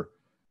water.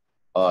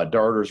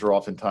 Darters are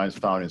oftentimes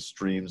found in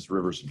streams,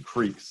 rivers, and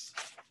creeks.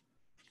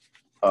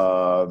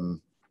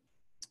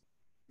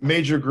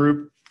 Major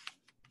group,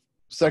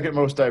 second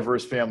most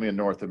diverse family in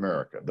North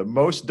America. The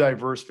most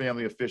diverse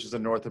family of fishes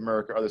in North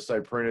America are the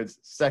cyprinids.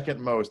 Second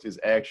most is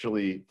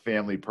actually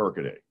family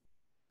Percidae.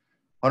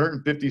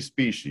 150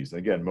 species, and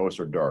again, most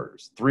are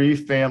darters. 3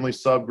 family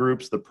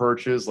subgroups, the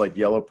perches like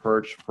yellow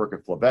perch,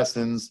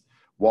 Perciflavescens,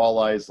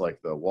 walleyes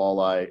like the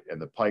walleye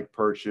and the pike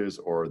perches,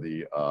 or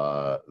the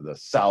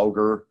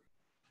sauger,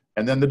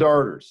 and then the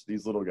darters,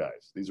 these little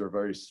guys. These are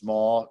very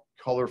small,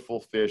 colorful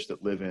fish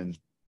that live in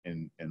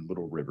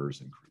little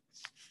rivers and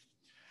creeks.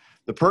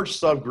 The perch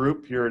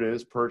subgroup, here it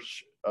is,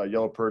 perch,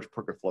 yellow perch,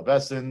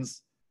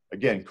 Perciflavescens.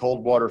 Again,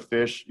 cold water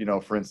fish, you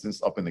know, for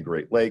instance, up in the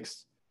Great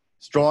Lakes.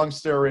 Strong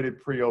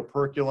serrated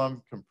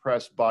preoperculum,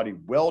 compressed body,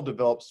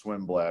 well-developed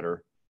swim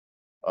bladder.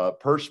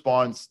 Perch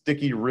spawn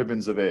sticky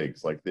ribbons of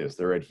eggs like this.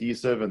 They're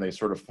adhesive and they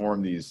sort of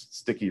form these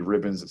sticky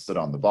ribbons that sit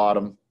on the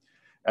bottom.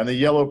 And the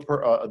yellow,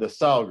 the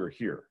sauger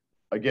here.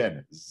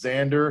 Again,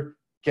 Xander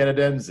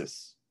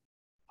canadensis.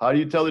 How do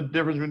you tell the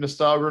difference between a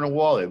sauger and a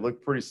walleye? They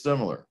look pretty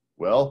similar.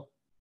 Well,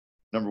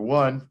 number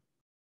one,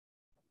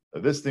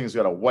 this thing's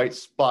got a white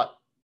spot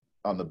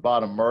on the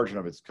bottom margin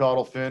of its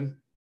caudal fin,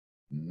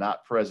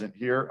 not present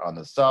here on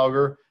the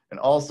sauger. And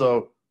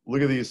also,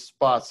 look at these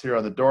spots here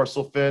on the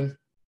dorsal fin.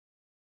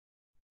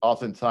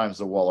 Oftentimes,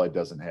 the walleye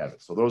doesn't have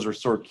it. So those are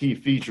sort of key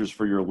features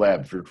for your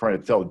lab if you're trying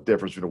to tell the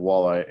difference between a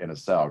walleye and a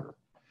sauger.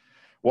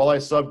 Walleye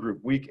subgroup,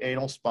 weak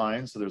anal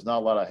spines, so there's not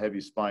a lot of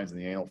heavy spines in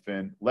the anal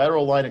fin.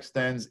 Lateral line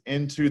extends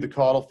into the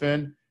caudal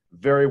fin.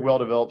 Very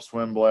well-developed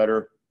swim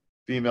bladder.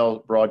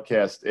 Female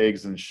broadcast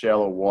eggs in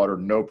shallow water,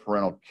 no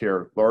parental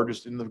care.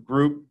 Largest in the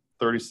group,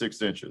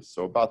 36 inches,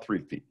 so about 3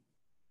 feet.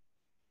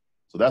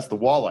 So that's the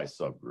walleye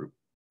subgroup.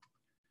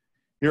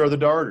 Here are the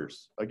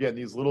darters. Again,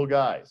 these little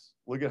guys.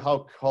 Look at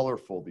how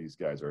colorful these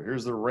guys are.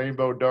 Here's the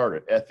rainbow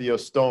darter,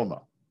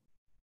 Ethiostoma.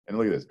 And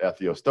look at this,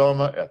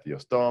 Ethiostoma,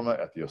 Ethiostoma,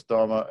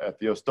 Ethiostoma.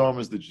 Ethiostoma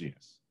is the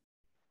genus.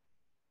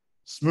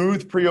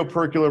 Smooth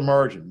preopercular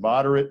margin,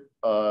 moderate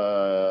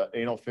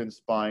anal fin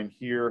spine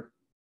here.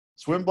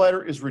 Swim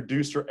bladder is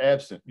reduced or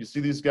absent. You see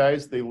these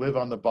guys, they live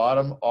on the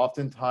bottom,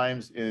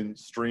 oftentimes in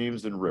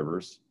streams and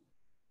rivers.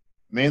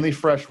 Mainly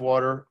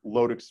freshwater,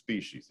 lotic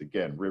species,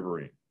 again,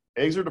 riverine.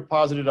 Eggs are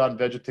deposited on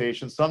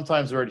vegetation.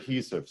 Sometimes they're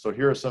adhesive. So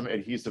here are some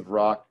adhesive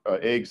rock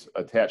eggs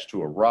attached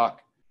to a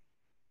rock.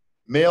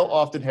 Male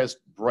often has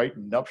bright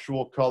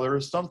nuptial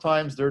colors.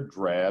 Sometimes they're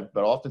drab,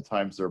 but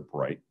oftentimes they're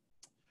bright.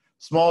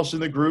 Smallest in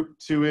the group,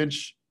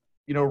 2-inch.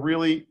 You know,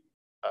 really,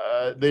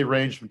 they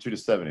range from 2 to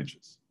 7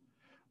 inches.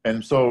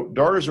 And so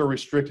darters are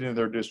restricted in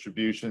their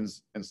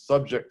distributions and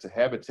subject to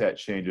habitat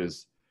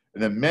changes.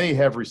 And then many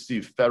have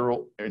received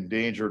federal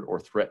endangered or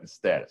threatened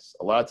status.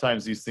 A lot of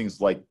times these things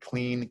like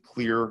clean,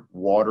 clear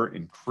water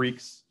in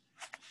creeks,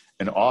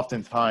 and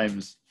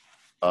oftentimes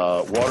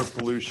water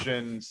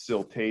pollution,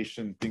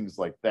 siltation, things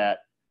like that,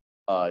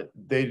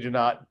 they do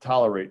not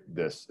tolerate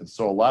this. And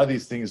so a lot of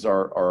these things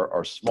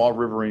are small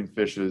riverine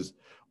fishes,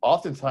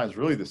 oftentimes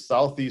really the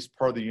southeast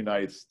part of the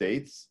United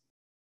States,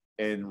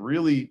 and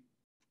really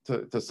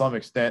to some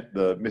extent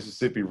the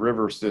Mississippi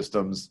River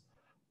systems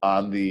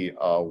on the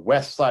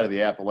west side of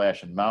the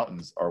Appalachian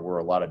Mountains are where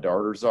a lot of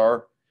darters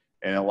are.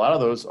 And a lot of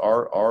those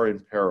are in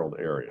periled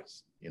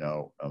areas, you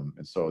know,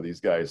 and so these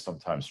guys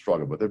sometimes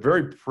struggle, but they're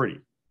very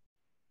pretty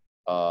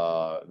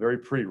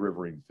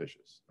riverine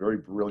fishes, very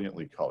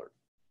brilliantly colored.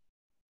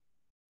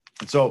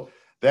 And so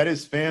that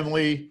is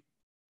family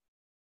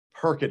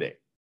Percidae.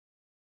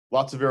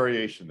 Lots of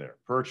variation there,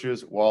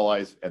 perches,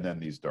 walleyes, and then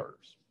these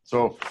darters.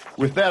 So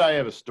with that, I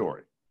have a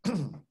story.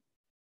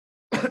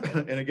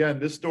 And again,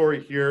 this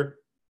story here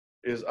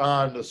is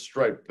on the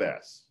striped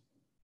bass.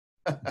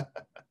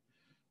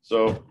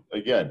 So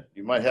again,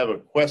 you might have a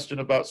question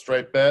about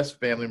striped bass,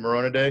 family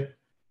Moronidae,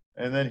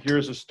 and then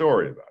here's a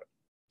story about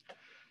it.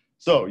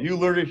 So you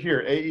learned it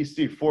here,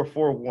 AEC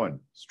 441,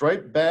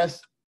 striped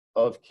bass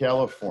of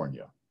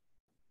California.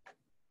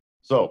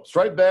 So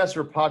striped bass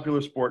are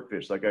popular sport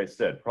fish, like I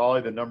said,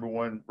 probably the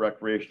 #1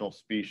 recreational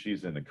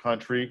species in the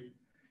country.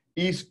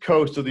 East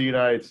coast of the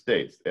United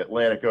States,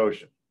 Atlantic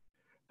Ocean.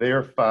 They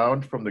are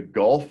found from the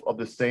Gulf of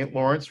the St.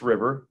 Lawrence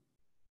River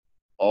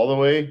all the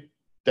way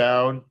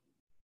down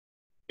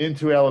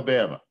into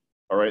Alabama.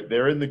 All right,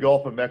 they're in the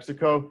Gulf of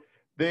Mexico.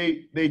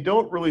 They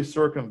don't really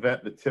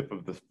circumvent the tip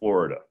of the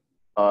Florida.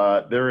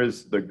 There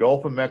is the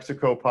Gulf of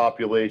Mexico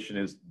population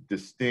is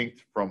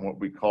distinct from what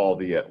we call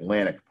the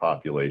Atlantic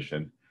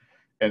population.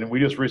 And we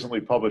just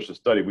recently published a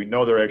study. We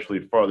know they're actually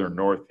farther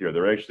north here.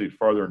 They're actually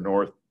farther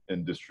north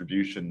in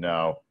distribution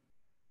now,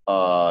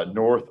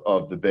 north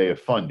of the Bay of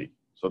Fundy.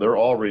 So they're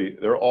all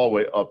the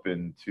way up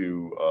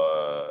into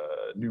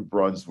New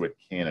Brunswick,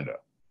 Canada.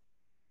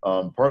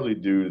 Partly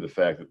due to the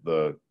fact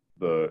that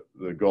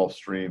the Gulf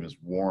Stream has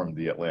warmed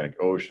the Atlantic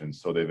Ocean,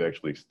 so they've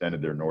actually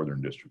extended their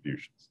northern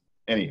distributions.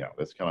 Anyhow,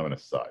 that's kind of an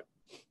aside.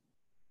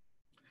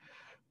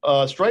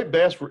 Striped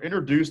bass were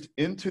introduced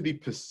into the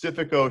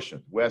Pacific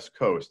Ocean, west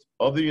coast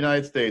of the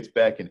United States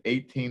back in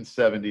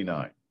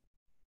 1879.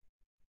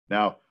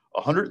 Now,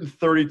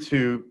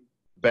 132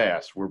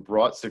 bass were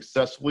brought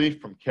successfully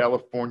from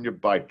California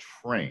by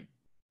train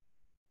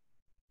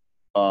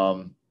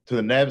to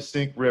the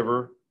Navesink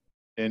River,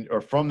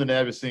 or from the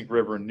Navesink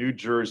River in New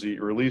Jersey,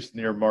 released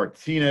near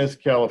Martinez,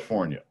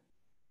 California.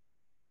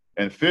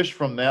 And fish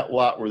from that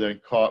lot were then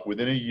caught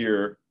within a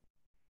year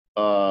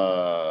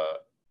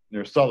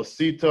near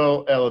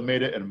Salicito,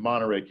 Alameda, and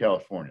Monterey,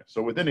 California.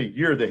 So within a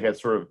year, they had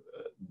sort of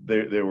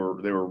they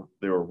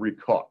were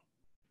recaught.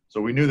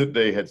 So we knew that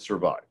they had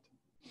survived.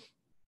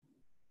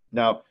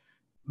 Now,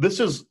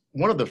 this is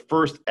one of the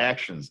first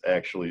actions,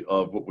 actually,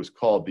 of what was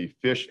called the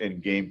Fish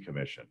and Game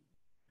Commission.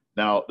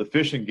 Now, the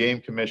Fish and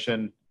Game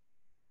Commission,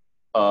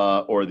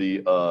 or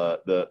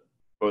the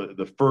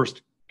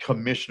first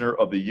commissioner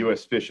of the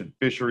U.S. Fish and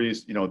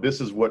Fisheries, you know,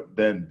 this is what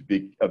then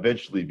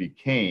eventually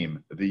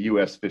became the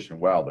U.S. Fish and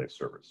Wildlife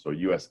Service, so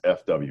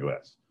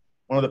USFWS.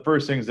 One of the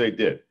first things they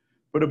did,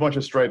 put a bunch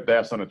of striped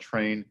bass on a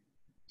train,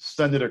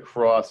 send it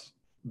across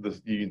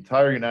the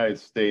entire United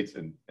States,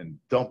 and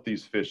dump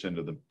these fish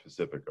into the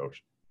Pacific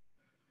Ocean.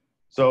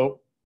 So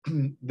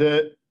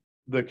the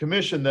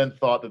commission then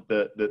thought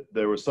that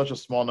there was such a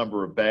small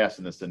number of bass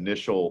in this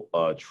initial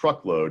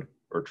truckload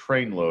or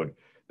train load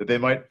that they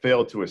might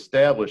fail to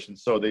establish, and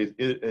so they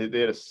had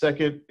a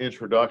second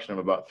introduction of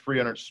about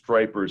 300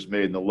 stripers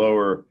made in the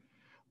lower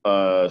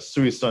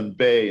Suisun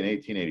Bay in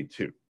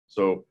 1882.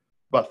 So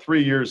about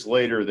 3 years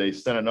later, they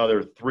sent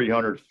another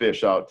 300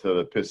 fish out to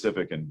the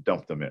Pacific and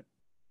dumped them in.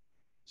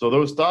 So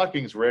those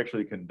stockings were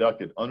actually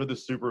conducted under the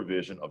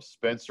supervision of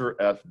Spencer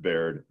F.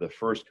 Baird, the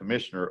first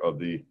commissioner of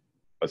the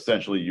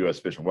essentially U.S.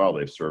 Fish and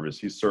Wildlife Service.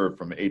 He served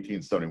from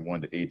 1871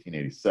 to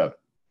 1887. So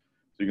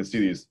you can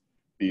see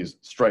these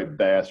striped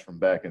bass from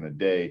back in the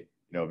day,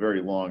 you know,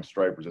 very long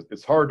stripers.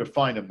 It's hard to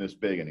find them this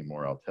big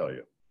anymore, I'll tell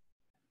you.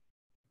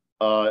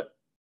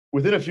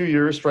 Within a few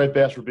years, striped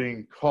bass were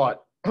being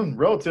caught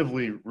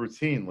relatively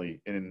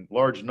routinely in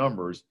large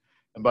numbers.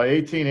 And by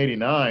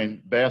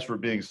 1889, bass were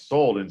being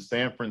sold in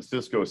San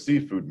Francisco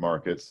seafood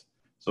markets.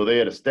 So they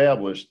had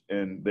established,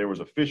 and there was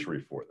a fishery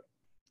for them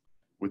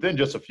within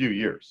just a few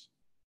years.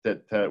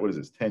 What is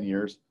this, 10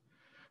 years?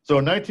 So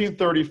in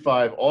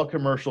 1935, all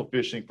commercial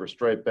fishing for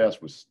striped bass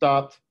was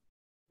stopped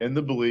in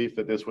the belief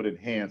that this would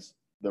enhance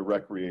the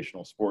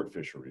recreational sport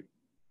fishery.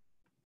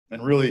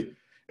 And really,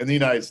 in the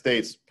United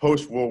States,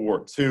 post-World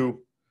War II,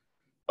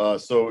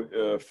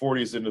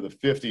 40s into the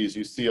 50s,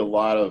 you see a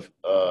lot of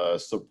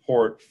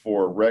support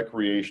for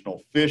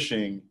recreational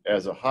fishing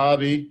as a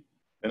hobby,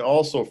 and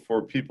also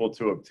for people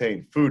to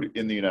obtain food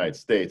in the United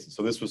States. And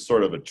so this was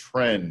sort of a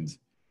trend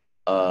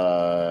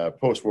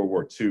post-World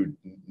War II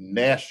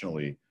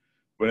nationally.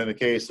 But in the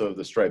case of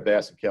the striped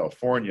bass in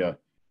California,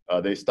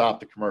 they stopped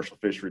the commercial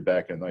fishery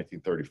back in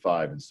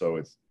 1935. And so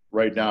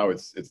right now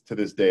it's to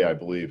this day, I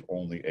believe,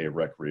 only a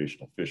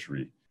recreational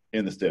fishery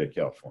in the state of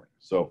California.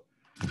 So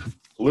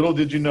little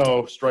did you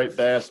know, striped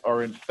bass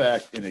are in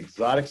fact an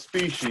exotic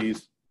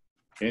species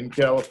in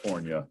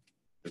California.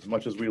 As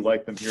much as we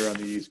like them here on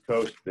the East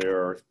Coast,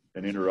 they're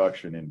an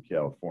introduction in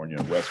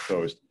California, West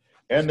Coast,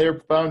 and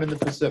they're found in the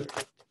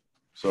Pacific.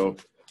 So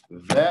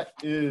that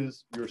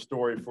is your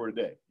story for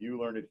today. You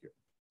learned it here.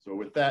 So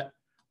with that,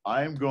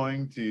 I am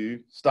going to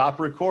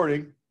stop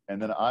recording,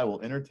 and then I will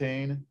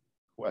entertain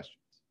questions.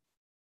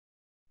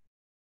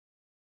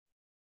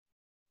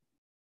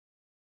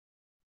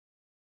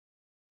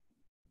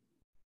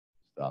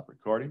 Stop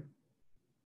recording.